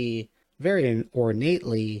a very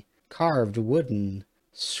ornately carved wooden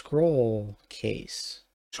scroll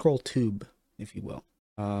tube, if you will.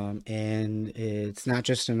 And it's not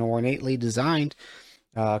just an ornately designed.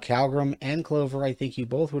 Calgrim and Clover, I think you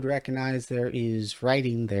both would recognize there is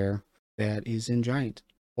writing there that is in Giant.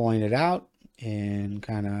 Pulling it out and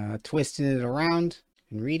kind of twisting it around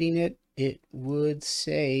and reading it, it would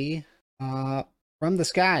say, from the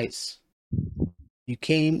skies, you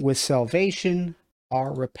came with salvation,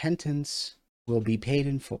 our repentance will be paid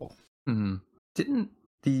in full. Mm. Didn't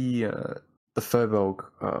the Firbolg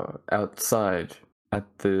outside at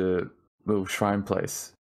the little shrine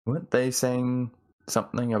place, weren't they saying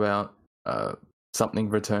something about something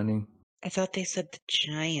returning? I thought they said the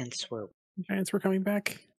giants were. Giants were coming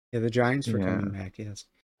back. Yeah, the giants were coming back, yes.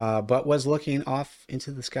 But was looking off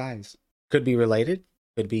into the skies. Could be related.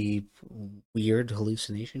 Could be weird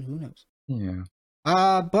hallucination. Who knows? Yeah.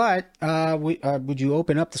 But would you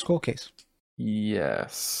open up the scroll case?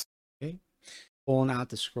 Yes. Okay. Pulling out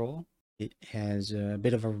the scroll. It has a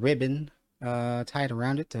bit of a ribbon tied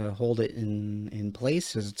around it to hold it in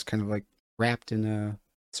place, as it's kind of like wrapped in a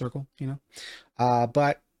circle,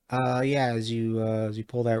 But as you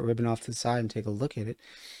pull that ribbon off to the side and take a look at it,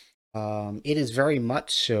 it is very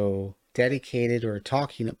much so dedicated or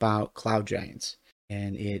talking about cloud giants,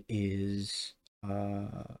 and it is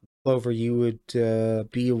Clover. You would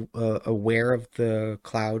be aware of the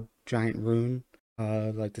cloud giant rune,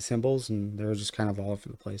 like the symbols, and they're just kind of all over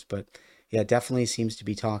the place. But yeah, it definitely seems to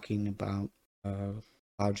be talking about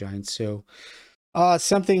cloud giants. So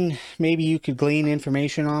something maybe you could glean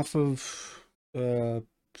information off of a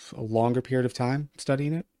longer period of time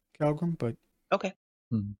studying it, Calgrim. But Okay.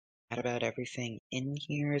 Hmm. What about everything in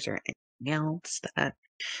here? Is there anything else that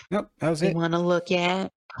nope, that was you it. want to look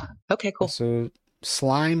at? Okay, cool. So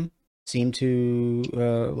slime seemed to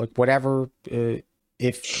like whatever.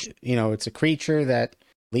 If it's a creature that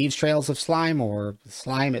leaves trails of slime, or the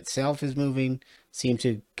slime itself is moving, seem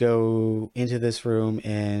to go into this room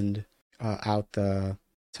and out the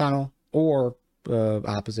tunnel, or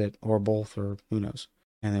opposite, or both, or who knows.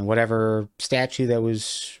 And then whatever statue that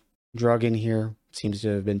was drug in here seems to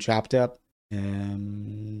have been chopped up,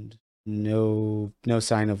 and no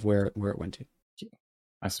sign of where it went to.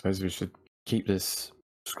 I suppose we should keep this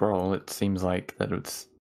scroll. It seems like that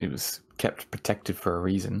it was kept protected for a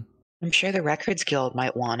reason. I'm sure the Records Guild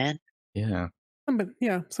might want it. Yeah.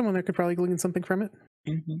 Someone there could probably glean something from it.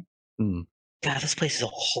 Mm-hmm. Mm. God, this place is a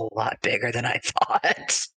whole lot bigger than I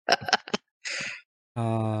thought.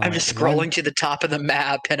 I'm just scrolling to the top of the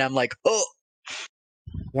map, and I'm like, oh.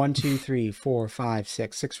 1, 2, 3, 4, 5,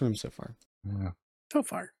 6. 6 rooms so far. Yeah. So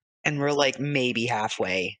far. And we're like maybe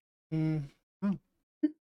halfway. Oh.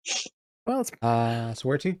 Well, it's. So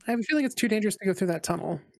where to? I have a feeling it's too dangerous to go through that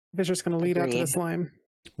tunnel. If it's just going to lead out to the Agreed. slime.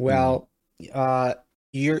 Well,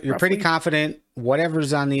 you're pretty confident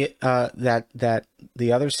whatever's on the that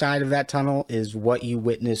the other side of that tunnel is what you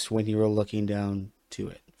witnessed when you were looking down to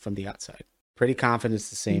it from the outside. Pretty confident it's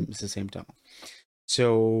the same. It's the same tunnel.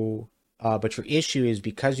 So, but your issue is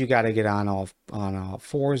because you got to get on all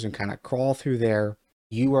fours and kind of crawl through there.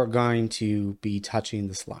 You are going to be touching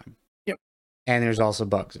the slime. Yep. And there's also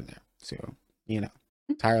bugs in there, so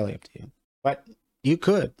entirely up to you. But you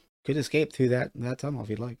could escape through that tunnel if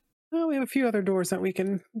you'd like. Well, we have a few other doors that we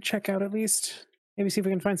can check out at least. Maybe see if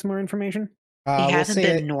we can find some more information. He hasn't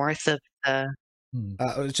been north of the.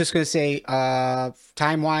 I was just going to say,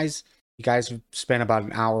 time-wise, you guys have spent about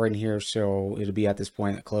an hour in here, so it'll be at this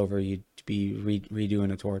point that Clover, you'd be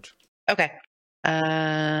redoing a torch. Okay.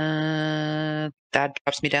 That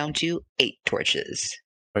drops me down to 8 torches.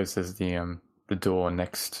 This is the door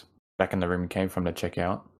next back in the room came from to check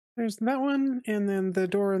out. There's that one, and then the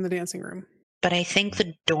door in the dancing room. But I think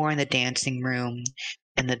the door in the dancing room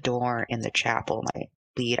and the door in the chapel might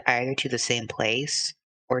lead either to the same place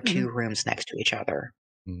or two rooms next to each other.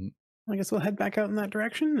 I guess we'll head back out in that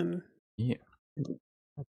direction, and Yeah.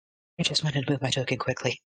 I just wanted to move my token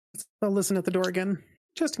quickly. I'll listen at the door again,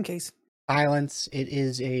 just in case. Silence. It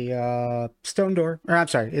is a stone door. Or I'm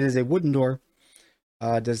sorry, it is a wooden door.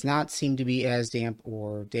 Does not seem to be as damp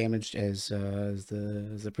or damaged as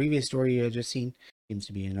the previous door you had just seen. Seems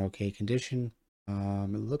to be in okay condition.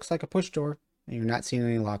 It looks like a push door. And you're not seeing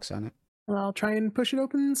any locks on it. Well, I'll try and push it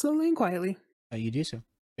open slowly and quietly. You do so.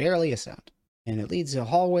 Barely a sound. And it leads a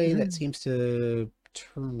hallway that seems to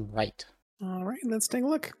turn right. All right, let's take a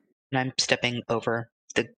look. And I'm stepping over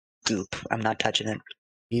the goop. I'm not touching it.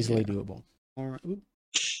 Easily doable. All right. Oop.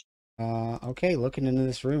 Okay, looking into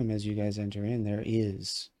this room as you guys enter in, there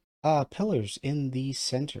is pillars in the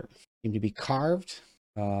center. Seem to be carved.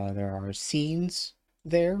 There are scenes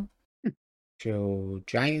there. Show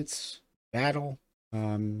giants, battle.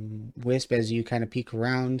 Wisp, as you kind of peek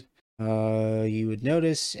around, you would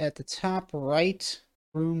notice at the top right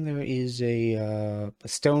room there is a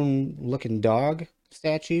stone-looking dog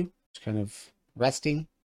statue. It's kind of resting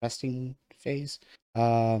phase,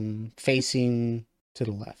 facing to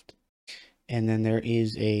the left. And then there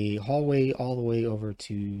is a hallway all the way over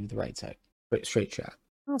to the right side. Straight shot.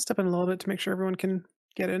 I'll step in a little bit to make sure everyone can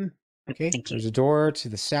get in. Okay, there's a door to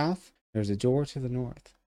the south. There's a door to the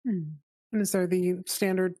north. And is there the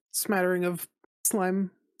standard smattering of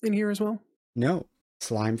slime in here as well? No,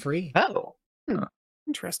 slime free. Oh.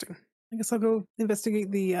 Interesting. I guess I'll go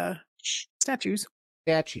investigate the statues.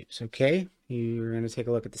 Statues, okay. You're going to take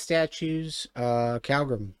a look at the statues.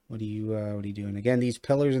 Calgrim, what are you doing? Again, these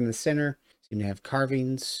pillars in the center seem to have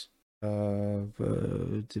carvings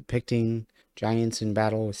depicting giants in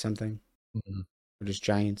battle with something. Or just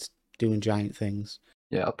giants doing giant things.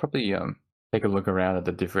 Yeah, I'll probably take a look around at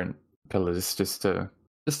the different pillars just to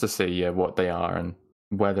see what they are and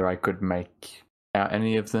whether I could make out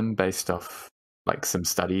any of them based off like some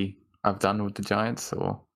study I've done with the giants.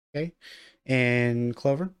 Or okay. And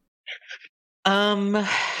Clover? I'm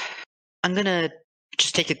gonna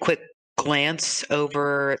just take a quick glance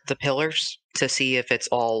over the pillars to see if it's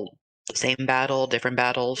all the same battle, different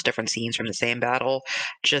battles, different scenes from the same battle,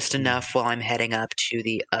 just enough while I'm heading up to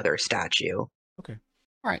the other statue. Okay.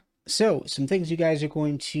 All right. So, some things you guys are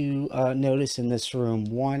going to notice in this room.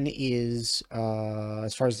 One is,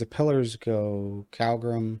 as far as the pillars go,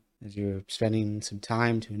 Calgrim, as you're spending some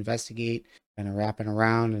time to investigate, kind of wrapping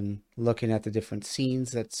around and looking at the different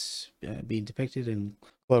scenes that's being depicted, and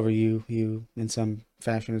Clover, you in some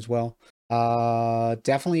fashion as well.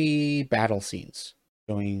 Definitely battle scenes,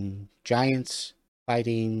 showing giants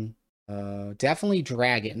fighting, definitely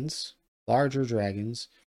dragons, larger dragons,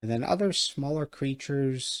 and then other smaller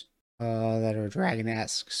creatures that are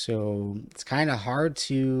dragon-esque. So it's kind of hard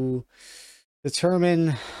to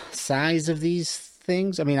determine size of these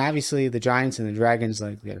things. I mean, obviously the giants and the dragons,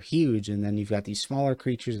 like, they're huge, and then you've got these smaller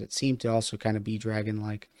creatures that seem to also kind of be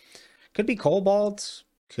dragon-like. Could be kobolds,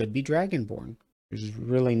 could be dragonborn. There's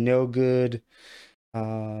really no good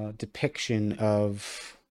depiction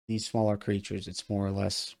of these smaller creatures. It's more or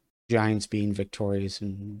less giants being victorious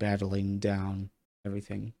and battling down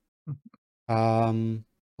everything.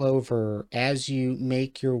 Clover, as you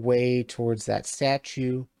make your way towards that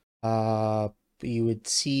statue, you would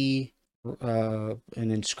see an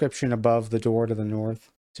inscription above the door to the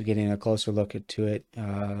north. So getting a closer look to it,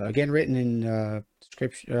 again written in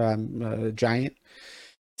giant, it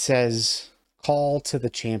says, "Call to the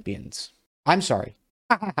champions." I'm sorry,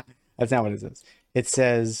 that's not what it says. It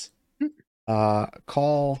says,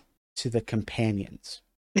 "Call to the companions."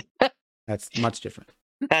 That's much different.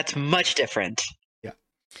 That's much different. Yeah.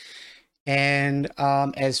 And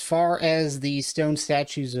as far as the stone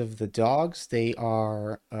statues of the dogs, they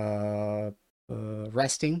are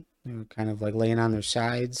resting. They're kind of like laying on their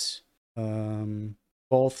sides.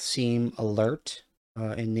 Both seem alert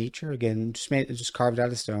in nature. Again, just carved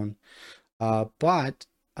out of stone. But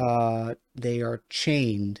they are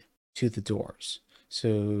chained to the doors.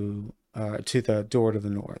 So to the door to the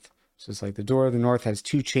north. So it's like the door to the north has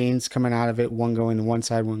two chains coming out of it, one going to one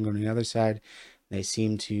side, one going to the other side. They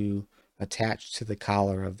seem to attach to the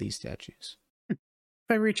collar of these statues. If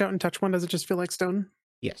I reach out and touch one, does it just feel like stone?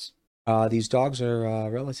 Yes. These dogs are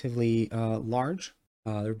relatively large.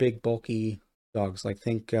 They're big, bulky dogs. Like,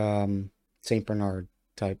 think Saint Bernard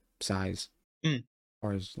type size,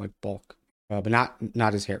 or as like bulk, but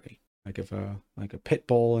not as hairy. Like if a pit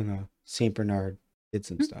bull and a Saint Bernard did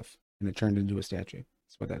some stuff and it turned into a statue.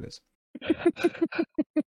 That's what that is.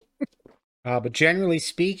 But generally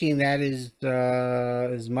speaking, that is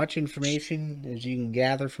as much information as you can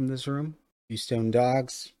gather from this room. Two stone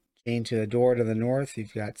dogs chained to the door to the north.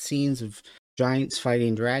 You've got scenes of giants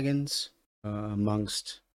fighting dragons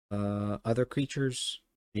amongst other creatures,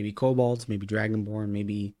 maybe kobolds, maybe dragonborn,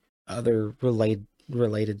 maybe other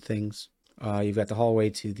related things. You've got the hallway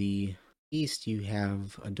to the east. You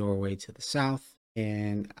have a doorway to the south,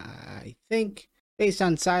 and I think based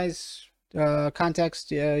on size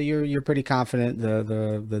context, you're pretty confident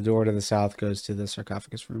the door to the south goes to the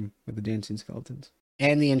sarcophagus room with the dancing skeletons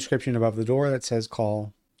and the inscription above the door that says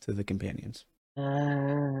 "Call to the companions."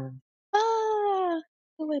 Who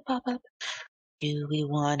would pop up? Do we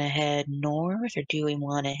want to head north or do we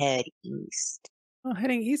want to head east? Well,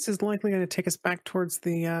 heading east is likely going to take us back towards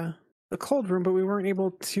the cold room, but we weren't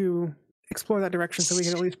able to explore that direction, so we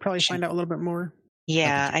could at least probably find out a little bit more.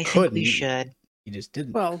 Yeah, Not that you I think we couldn't. should. You just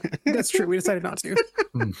didn't. Well, that's true. We decided not to.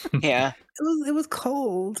 Yeah, It was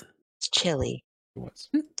cold. it's chilly. It was.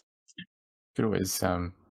 Could always at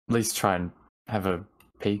least try and have a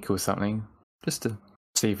peek or something, just to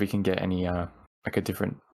see if we can get any like a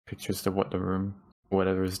different pictures of what the room,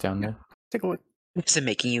 whatever is down there. Take a look. Is it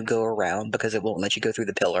making you go around because it won't let you go through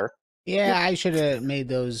the pillar? Yeah, I should have made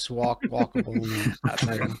those walkable.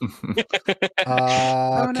 Outside. Oh,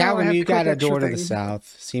 no, I Calvin, have you to click got a extra door to the thing.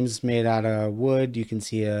 south. Seems made out of wood. You can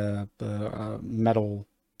see a metal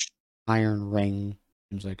iron ring.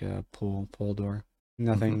 Seems like a pull door.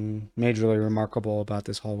 Nothing majorly remarkable about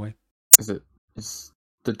this hallway. Is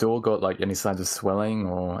the door got like any signs of swelling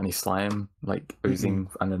or any slime like oozing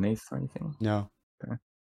underneath or anything? No. Kind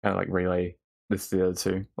of like relay this to the other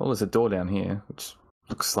two. Well, there's a door down here which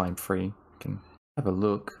looks slime free. Can have a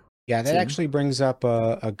look. Yeah, that See? actually brings up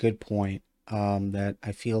a good point that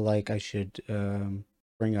I feel like I should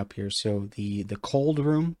bring up here. So the cold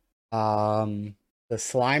room, the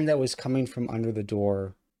slime that was coming from under the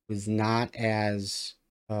door was not as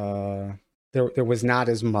there was not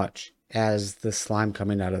as much as the slime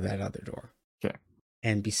coming out of that other door. Okay.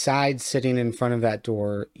 And besides sitting in front of that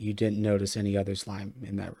door, you didn't notice any other slime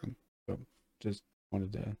in that room. So just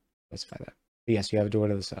wanted to specify that. But yes, you have a door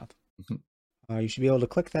to the south. You should be able to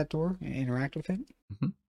click that door and interact with it.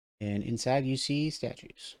 And inside you see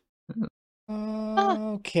statues.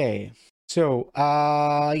 Okay. So,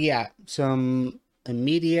 yeah, some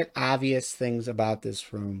immediate obvious things about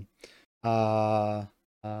this room. Not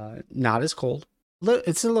as cold.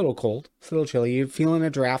 It's a little cold. It's a little chilly. You're feeling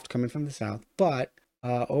a draft coming from the south, but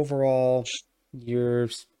overall, you're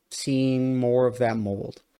seeing more of that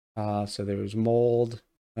mold. So there's mold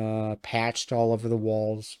patched all over the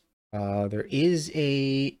walls. There is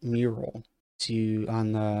a mural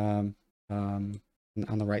on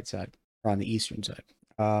the right side or on the eastern side,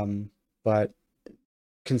 but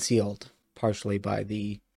concealed partially by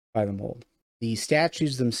the mold. The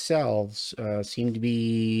statues themselves seem to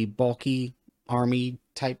be bulky army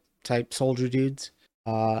type soldier dudes,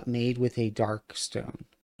 made with a dark stone.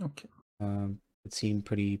 Okay. It seemed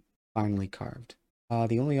pretty finely carved.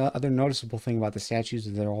 The only other noticeable thing about the statues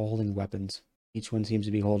is they're all holding weapons. Each one seems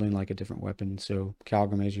to be holding like a different weapon. So,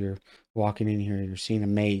 Calgrim, as you're walking in here, you're seeing a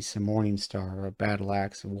mace, a morning star, a battle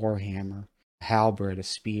axe, a warhammer, a halberd, a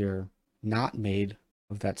spear, not made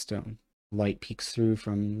of that stone. Light peeks through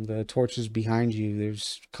from the torches behind you.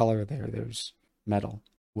 There's color there. There's metal,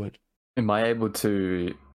 wood. Am I able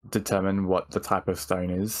to determine what the type of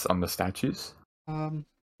stone is on the statues?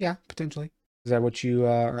 Yeah, potentially. Is that what you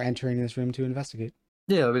are entering this room to investigate?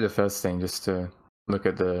 Yeah, that'll be the first thing, just to look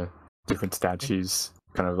at the different statues,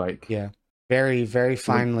 kind of like... Yeah, very, very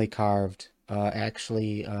finely carved.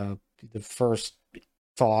 Actually, the first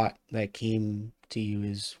thought that came to you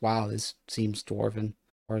is, wow, this seems dwarven, as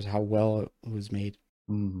far as how well it was made.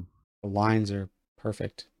 The lines are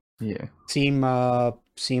perfect. Yeah. Seem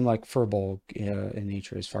like Firbolg in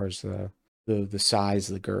nature as far as the size,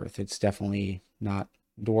 the girth. It's definitely not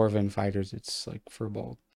dwarven fighters. It's like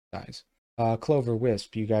Firbolg size. Clover,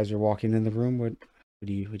 Wisp, you guys are walking in the room. What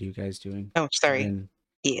are you guys doing? Oh, sorry. And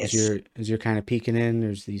Yes. as you're kind of peeking in,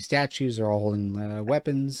 there's these statues. They're all holding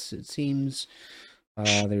weapons. It seems.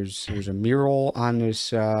 There's a mural on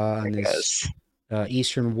this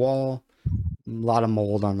eastern wall. A lot of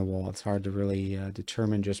mold on the wall. It's hard to really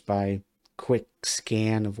determine just by quick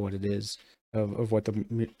scan of what it is, of what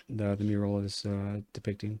the mural is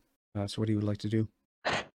depicting. So what do you would like to do?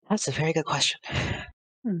 That's a very good question.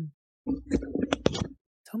 So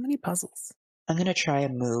many puzzles. I'm going to try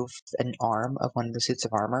and move an arm of one of the suits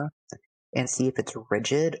of armor and see if it's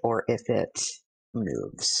rigid or if it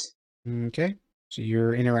moves. Okay. So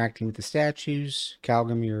you're interacting with the statues.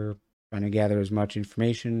 Calgrim, you're trying to gather as much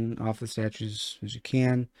information off the statues as you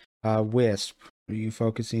can. Wisp, are you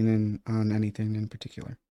focusing in on anything in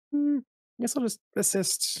particular? I guess I'll just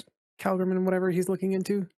assist Calgrim in whatever he's looking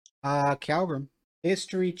into. Calgrim,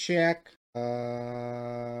 history check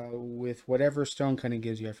with whatever stone cutting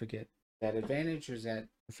gives you. I forget. That advantage or is that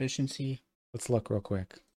proficiency? Let's look real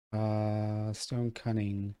quick. Stone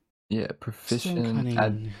cutting. Yeah, proficient. cunning.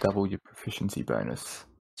 Add double your proficiency bonus.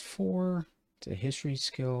 4. It's a history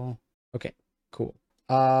skill. Okay, cool.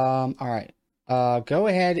 All right. Go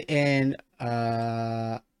ahead and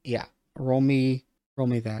roll me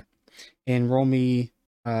that, and roll me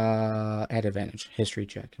at advantage history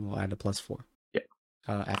check, and we'll add a +4. Yeah.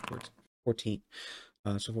 Afterwards, 14.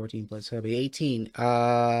 So 14 plus that'll be 18.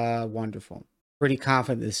 Wonderful. Pretty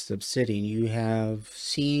confident this is obsidian. You have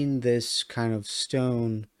seen this kind of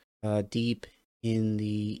stone deep in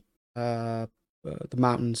the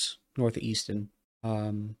mountains northeastern.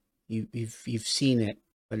 You've seen it,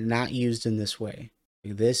 but not used in this way.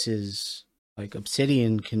 This is like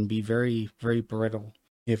obsidian can be very, very brittle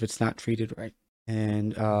if it's not treated right.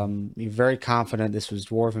 And you're very confident this was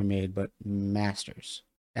dwarven made, but masters,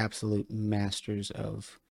 absolute masters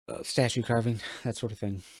of statue carving, that sort of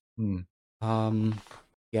thing.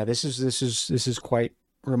 Yeah, this is quite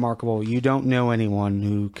remarkable. You don't know anyone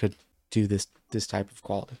who could do this type of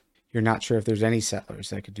quality. You're not sure if there's any settlers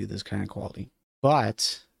that could do this kind of quality.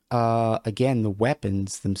 But again, the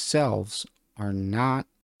weapons themselves are not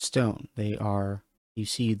stone. They are, you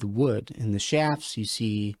see the wood in the shafts, you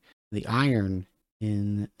see the iron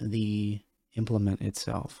in the implement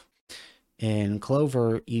itself. And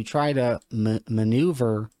Clover, you try to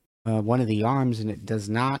maneuver one of the arms and it does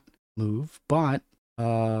not move, but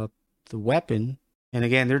the weapon, and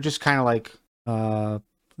again, they're just kind of like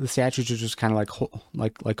the statues are just kind of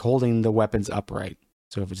like holding the weapons upright.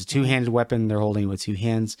 So if it's a two-handed weapon, they're holding it with two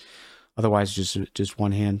hands. Otherwise, just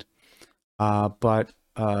one hand. So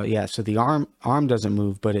the arm doesn't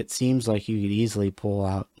move, but it seems like you could easily pull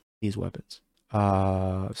out these weapons.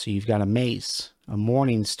 So you've got a mace, a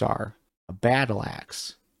morning star, a battle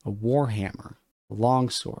axe, a warhammer, a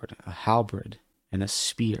longsword, a halberd, and a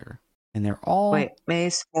spear. And they're all... Wait,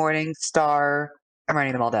 mace, morning star. I'm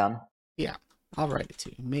writing them all down. Yeah, I'll write it to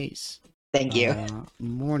you. Mace. Thank you.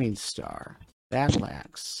 Morning star, battle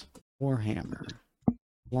axe, warhammer,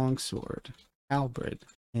 longsword, halberd,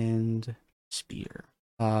 and spear.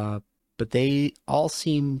 But they all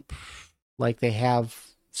seem like they have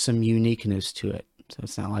some uniqueness to it. So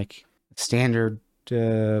it's not like a standard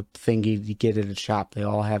thing you get at a shop. They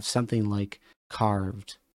all have something like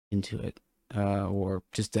carved into it, or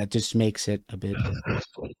just that just makes it a bit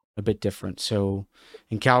different. So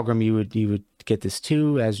in Calgrim, you would get this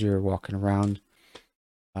too as you're walking around.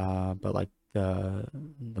 But like the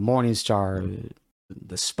morning star,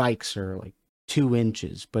 the spikes are like 2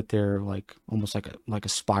 inches, but they're like almost like a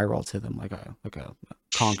spiral to them, like a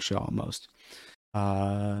conch shell almost.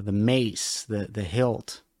 The mace, the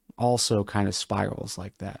hilt also kind of spirals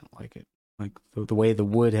like that, like the way the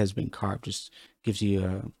wood has been carved just gives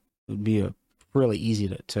you would be a really easy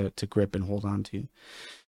to grip and hold on to.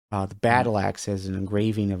 The battle axe has an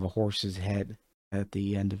engraving of a horse's head at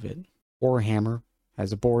the end of it. Warhammer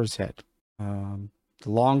has a boar's head. The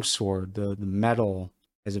longsword, the metal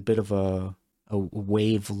has a bit of a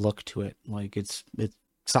wave look to it. Like it's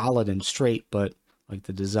solid and straight, but like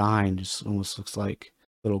the design just almost looks like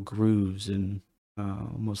little grooves and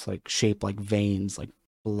almost like shaped like veins, like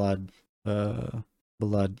blood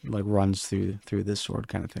like runs through this sword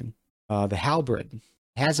kind of thing. The halberd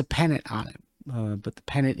has a pennant on it, but the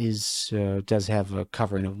pennant does have a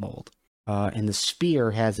covering of mold. And the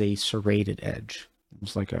spear has a serrated edge.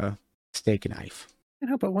 It's like a steak knife. I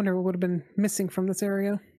hope I wonder what would have been missing from this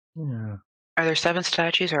area. Yeah. Are there 7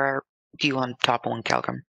 statues, or do you want top one,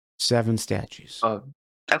 Calgrim? 7 statues.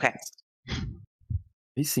 Okay.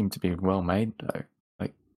 These seem to be well made though.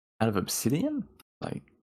 Like out of obsidian? Like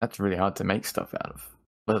that's really hard to make stuff out of,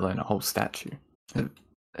 let alone a whole statue.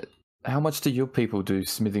 How much do your people do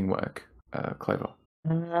smithing work, Clover?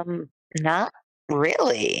 Not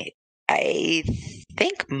really. I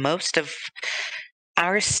think most of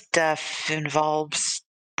our stuff involves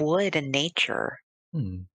wood and nature.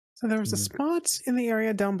 So there was a spot in the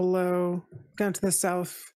area down below, down to the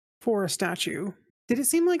south, for a statue. Did it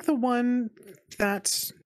seem like the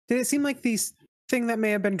thing that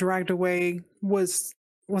may have been dragged away was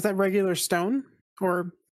that regular stone?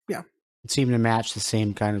 Or, yeah. It seemed to match the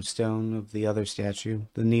same kind of stone of the other statue,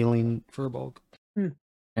 the kneeling Firbolg.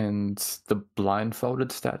 And the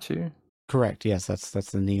blindfolded statue? Correct. Yes, that's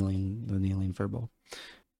the kneeling Firbolg.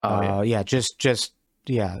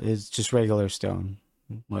 It's just regular stone.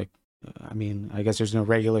 Like, I mean, I guess there's no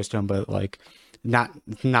regular stone, but like not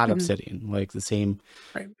Mhm. obsidian, like the same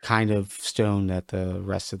Right. kind of stone that the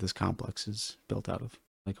rest of this complex is built out of,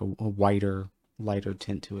 like a whiter, lighter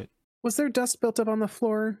tint to it. Was there dust built up on the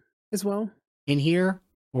floor as well? In here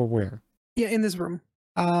or where? Yeah, in this room.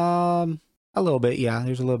 A little bit, yeah.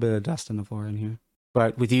 There's a little bit of dust on the floor in here.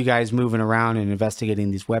 But with you guys moving around and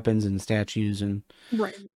investigating these weapons and statues and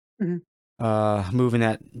Right. moving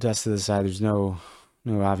that dust to the side, there's no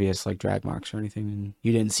obvious like drag marks or anything. And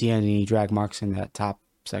you didn't see any drag marks in that top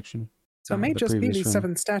section. So it may the just be previous these room.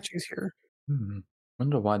 7 statues here.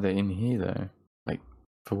 Wonder why they're in here though. Like,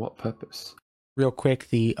 for what purpose? Real quick,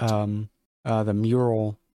 the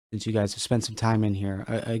mural, since you guys have spent some time in here,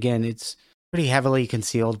 again, it's pretty heavily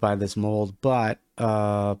concealed by this mold, but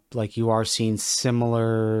like you are seeing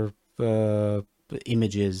similar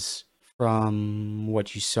images from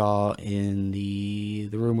what you saw in the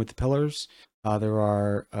room with the pillars. There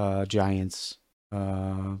are giants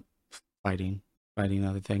fighting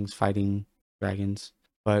other things, fighting dragons,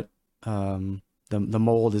 but the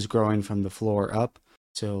mold is growing from the floor up,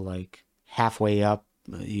 so like halfway up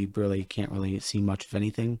you really can't really see much of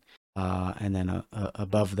anything, and then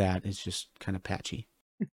above that it's just kind of patchy.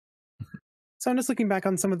 So I'm just looking back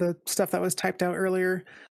on some of the stuff that was typed out earlier.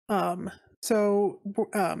 To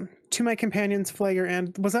my companions, Flager,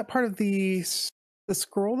 and was that part of the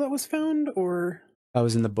scroll that was found, or That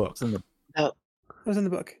was in the book. it was in the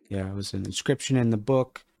book? Yeah, it was an inscription in the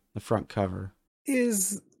book, the front cover.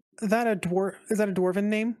 Is that a dwarven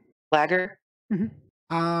name? Flagger?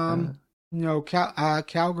 No,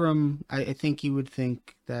 Calgrim, I think you would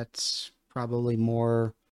think that's probably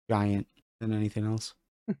more giant than anything else.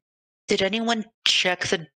 Did anyone check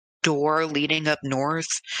the door leading up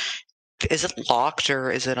north? Is it locked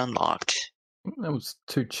or is it unlocked? I think there was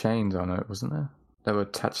 2 chains on it, wasn't there? They were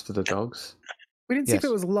attached to the dogs. We didn't see if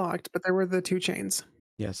Yes. it was locked, but there were the 2 chains.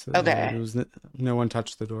 Yes. Okay. It was no one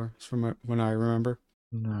touched the door, from when I remember.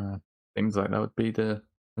 No. Seems like that would be the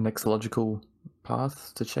next logical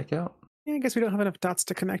path to check out. Yeah, I guess we don't have enough dots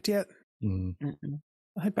to connect yet. Mm.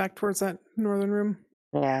 I'll head back towards that northern room.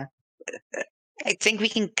 Yeah. I think we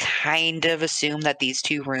can kind of assume that these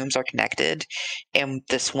 2 rooms are connected, and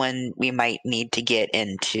this one we might need to get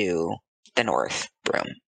into the north room.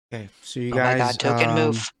 Okay, so you Oh guys, my god, token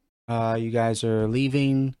move. You guys are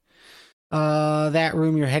leaving that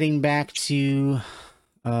room. You're heading back to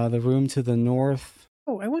the room to the north.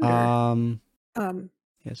 Oh, I wonder.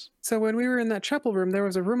 Yes. So when we were in that chapel room, there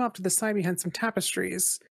was a room off to the side behind some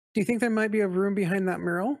tapestries. Do you think there might be a room behind that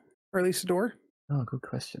mural, or at least a door? Oh, good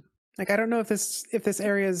question. Like, I don't know if this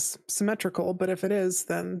area is symmetrical, but if it is,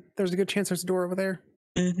 then there's a good chance there's a door over there.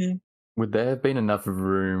 Mm-hmm. Would there have been enough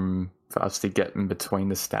room for us to get in between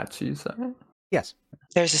the statues, though? Yes.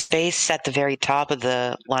 There's a space at the very top of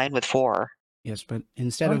the line with 4. Yes, but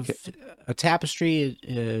instead of a tapestry,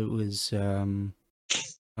 it was a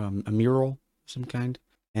mural of some kind,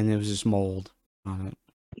 and there was this mold on it,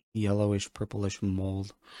 yellowish, purplish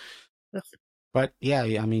mold. Ugh. But yeah,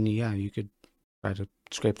 I mean, yeah, you could try to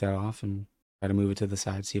scrape that off and try to move it to the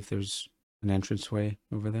side, see if there's an entranceway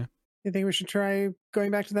over there. You think we should try going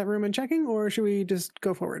back to that room and checking, or should we just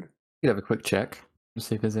go forward? You could have a quick check to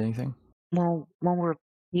see if there's anything. Well, when we're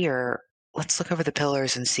here, let's look over the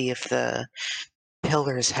pillars and see if the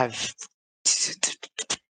pillars have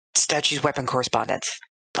statues' weapon correspondence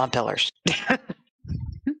on pillars.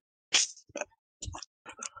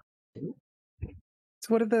 So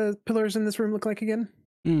what do the pillars in this room look like again?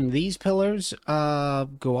 These pillars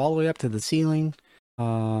go all the way up to the ceiling.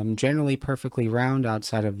 Generally perfectly round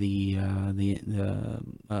outside of the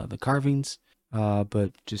carvings,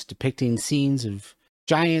 but just depicting scenes of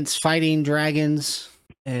giants fighting dragons,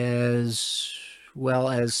 as well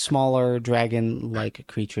as smaller dragon-like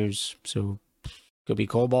creatures. So could be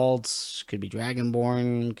kobolds, could be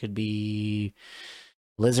dragonborn, could be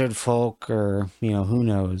lizard folk, or who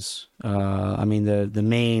knows. I mean, the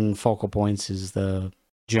main focal points is the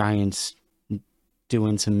giants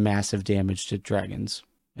doing some massive damage to dragons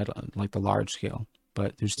at like the large scale,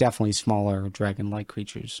 but there's definitely smaller dragon-like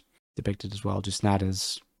creatures depicted as well, just not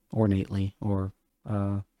as ornately or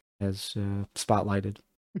as spotlighted.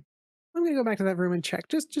 I'm gonna go back to that room and check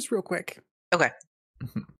just real quick. Okay.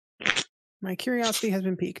 My curiosity has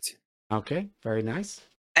been piqued. Okay, very nice.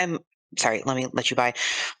 Sorry, let me let you by.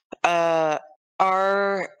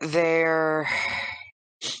 Are there,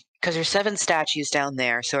 because there's 7 statues down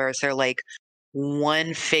there, so is there like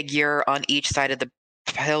one figure on each side of the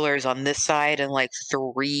pillars on this side and like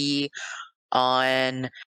 3 on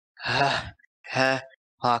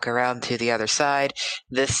walk around to the other side,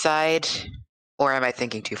 this side, or am I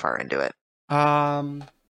thinking too far into it?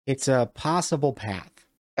 It's a possible path.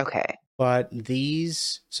 Okay. But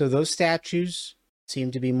those statues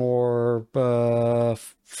seem to be more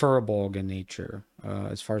Firbolg in nature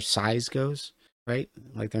as far as size goes, right?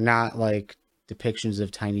 Like they're not like depictions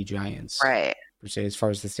of tiny giants, Right. per se, as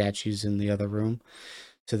far as the statues in the other room.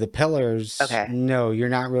 So the pillars, Okay. no, you're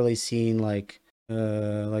not really seeing you're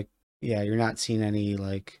not seeing any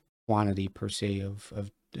like quantity per se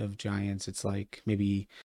of giants. It's like maybe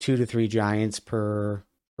 2 to 3 giants per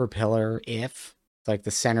pillar. If like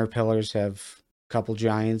the center pillars have a couple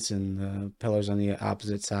giants, and the pillars on the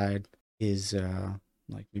opposite side is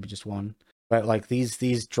like maybe just one. But like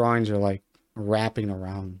these drawings are like wrapping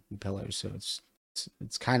around the pillars, so it's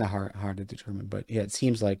kind of hard to determine. But yeah, it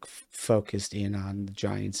seems like focused in on the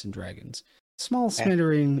giants and dragons. Small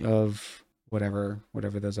smattering of whatever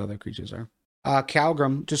those other creatures are.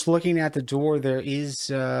 Calgrim, just looking at the door, there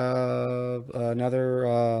is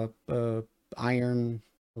another iron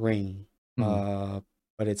ring,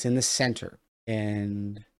 but it's in the center,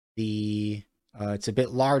 and it's a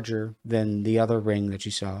bit larger than the other ring that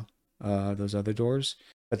you saw, those other doors.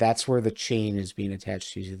 But that's where the chain is being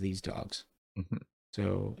attached to these dogs. Mm-hmm.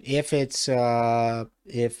 So if it's a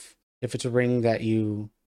ring that you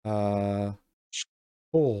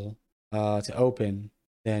pull to open,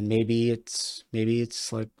 then maybe it's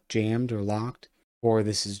like jammed or locked, or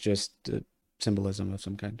this is just a symbolism of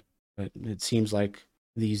some kind. But it seems like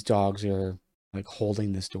these dogs are like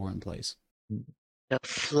holding this door in place. The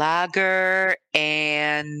flagger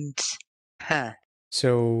and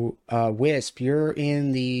So, Wisp, you're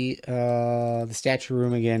in the statue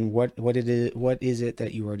room again. What is it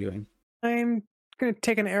that you are doing? I'm gonna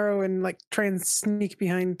take an arrow and like try and sneak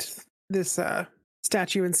behind this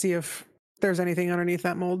statue and see if there's anything underneath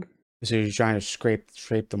that mold. So you're trying to scrape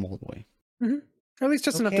the mold away. Mm-hmm. Or at least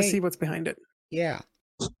just enough to see what's behind it. Yeah.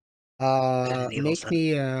 Make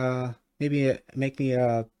me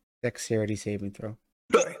a dexterity saving throw.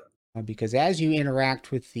 Because as you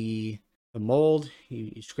interact with the mold,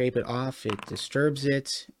 you scrape it off, it disturbs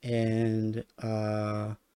it, and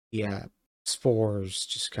spores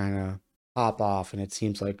just kind of pop off, and it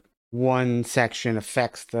seems like one section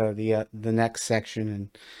affects the next section and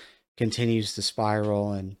continues to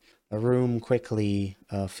spiral, and the room quickly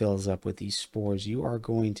fills up with these spores. You are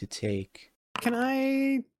going to take... Can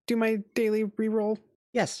I do my daily reroll?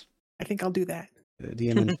 Yes. I think I'll do that.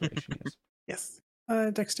 DM inspiration, yes. Yes.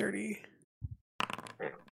 Dexterity.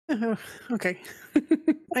 Okay.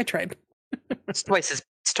 I tried. It's twice as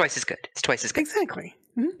good. It's twice as good. Exactly.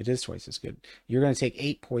 Mm-hmm. It is twice as good. You're going to take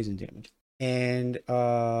 8 poison damage. And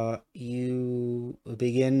you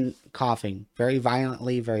begin coughing very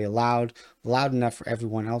violently, very loud enough for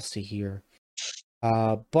everyone else to hear.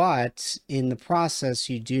 But in the process,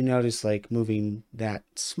 you do notice like moving that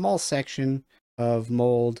small section of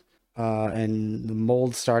mold, and the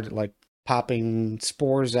mold started like popping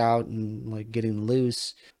spores out and like getting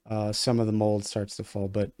loose. Some of the mold starts to fall,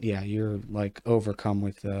 but yeah, you're like overcome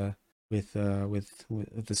with the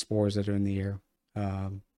spores that are in the air.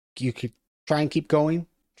 You could try and keep going,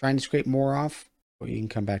 trying to scrape more off, or you can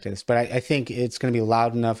come back to this. But I think it's going to be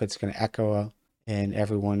loud enough; it's going to echo, and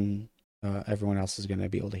everyone else is going to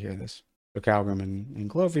be able to hear this. So Calgrim and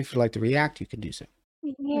Clover, if you'd like to react, you can do so.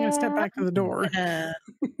 I'm gonna step back to the door. That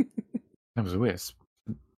was a Wisp.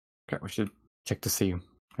 Okay, we should check to see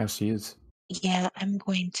how she is. Yeah, I'm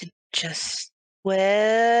going to just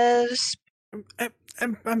Wisp.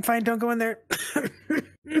 I'm fine. Don't go in there.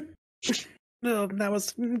 No, that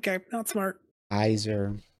was okay. Not smart. Eyes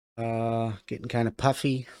are getting kind of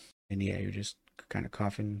puffy, and yeah, you're just kind of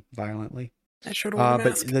coughing violently. I should have worn a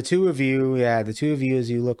but mask. the two of you, as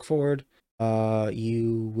you look forward,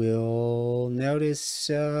 you will notice,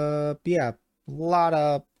 a lot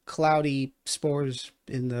of cloudy spores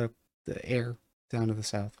in the air down to the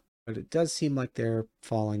south. But it does seem like they're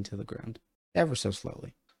falling to the ground ever so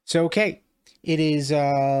slowly. So, okay, it is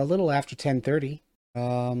a little after 10:30.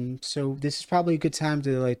 So this is probably a good time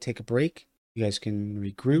to like take a break. You guys can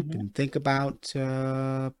regroup and think about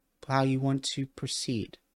how you want to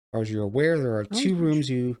proceed. As far as you're aware, there are 2 rooms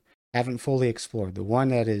you haven't fully explored. The one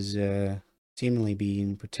that is seemingly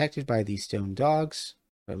being protected by these stone dogs,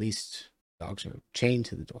 or at least dogs are chained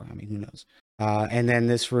to the door. I mean, who knows? And then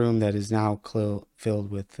this room that is now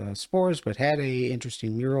filled with spores, but had a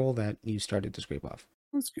interesting mural that you started to scrape off.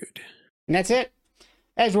 That's good. And that's it.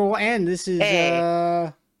 As we'll end, this is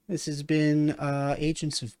this has been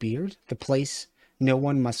Agents of B.E.A.R.D, the place no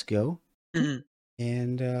one must go. Mm-hmm.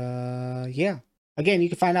 And again, you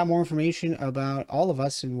can find out more information about all of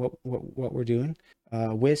us and what we're doing.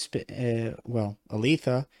 Wisp,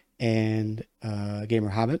 Aletha, and Gamer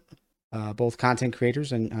Hobbit both content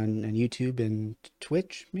creators on YouTube and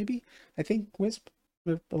Twitch, maybe. I think Wisp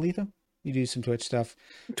or Aletha, you do some Twitch stuff.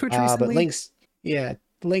 Twitch recently. But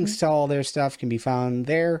links to all their stuff can be found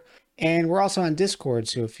there. And we're also on Discord.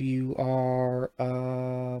 So if you are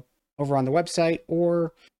over on the website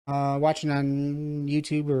or watching on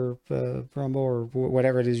YouTube or Rumble or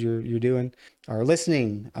whatever it is you're doing, or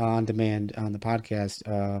listening on demand on the podcast,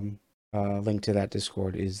 link to that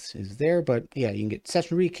Discord is there. But yeah, you can get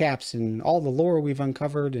session recaps and all the lore we've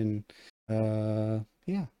uncovered, and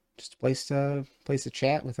just a place to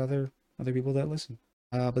chat with other people that listen.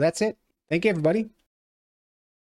 But that's it. Thank you, everybody.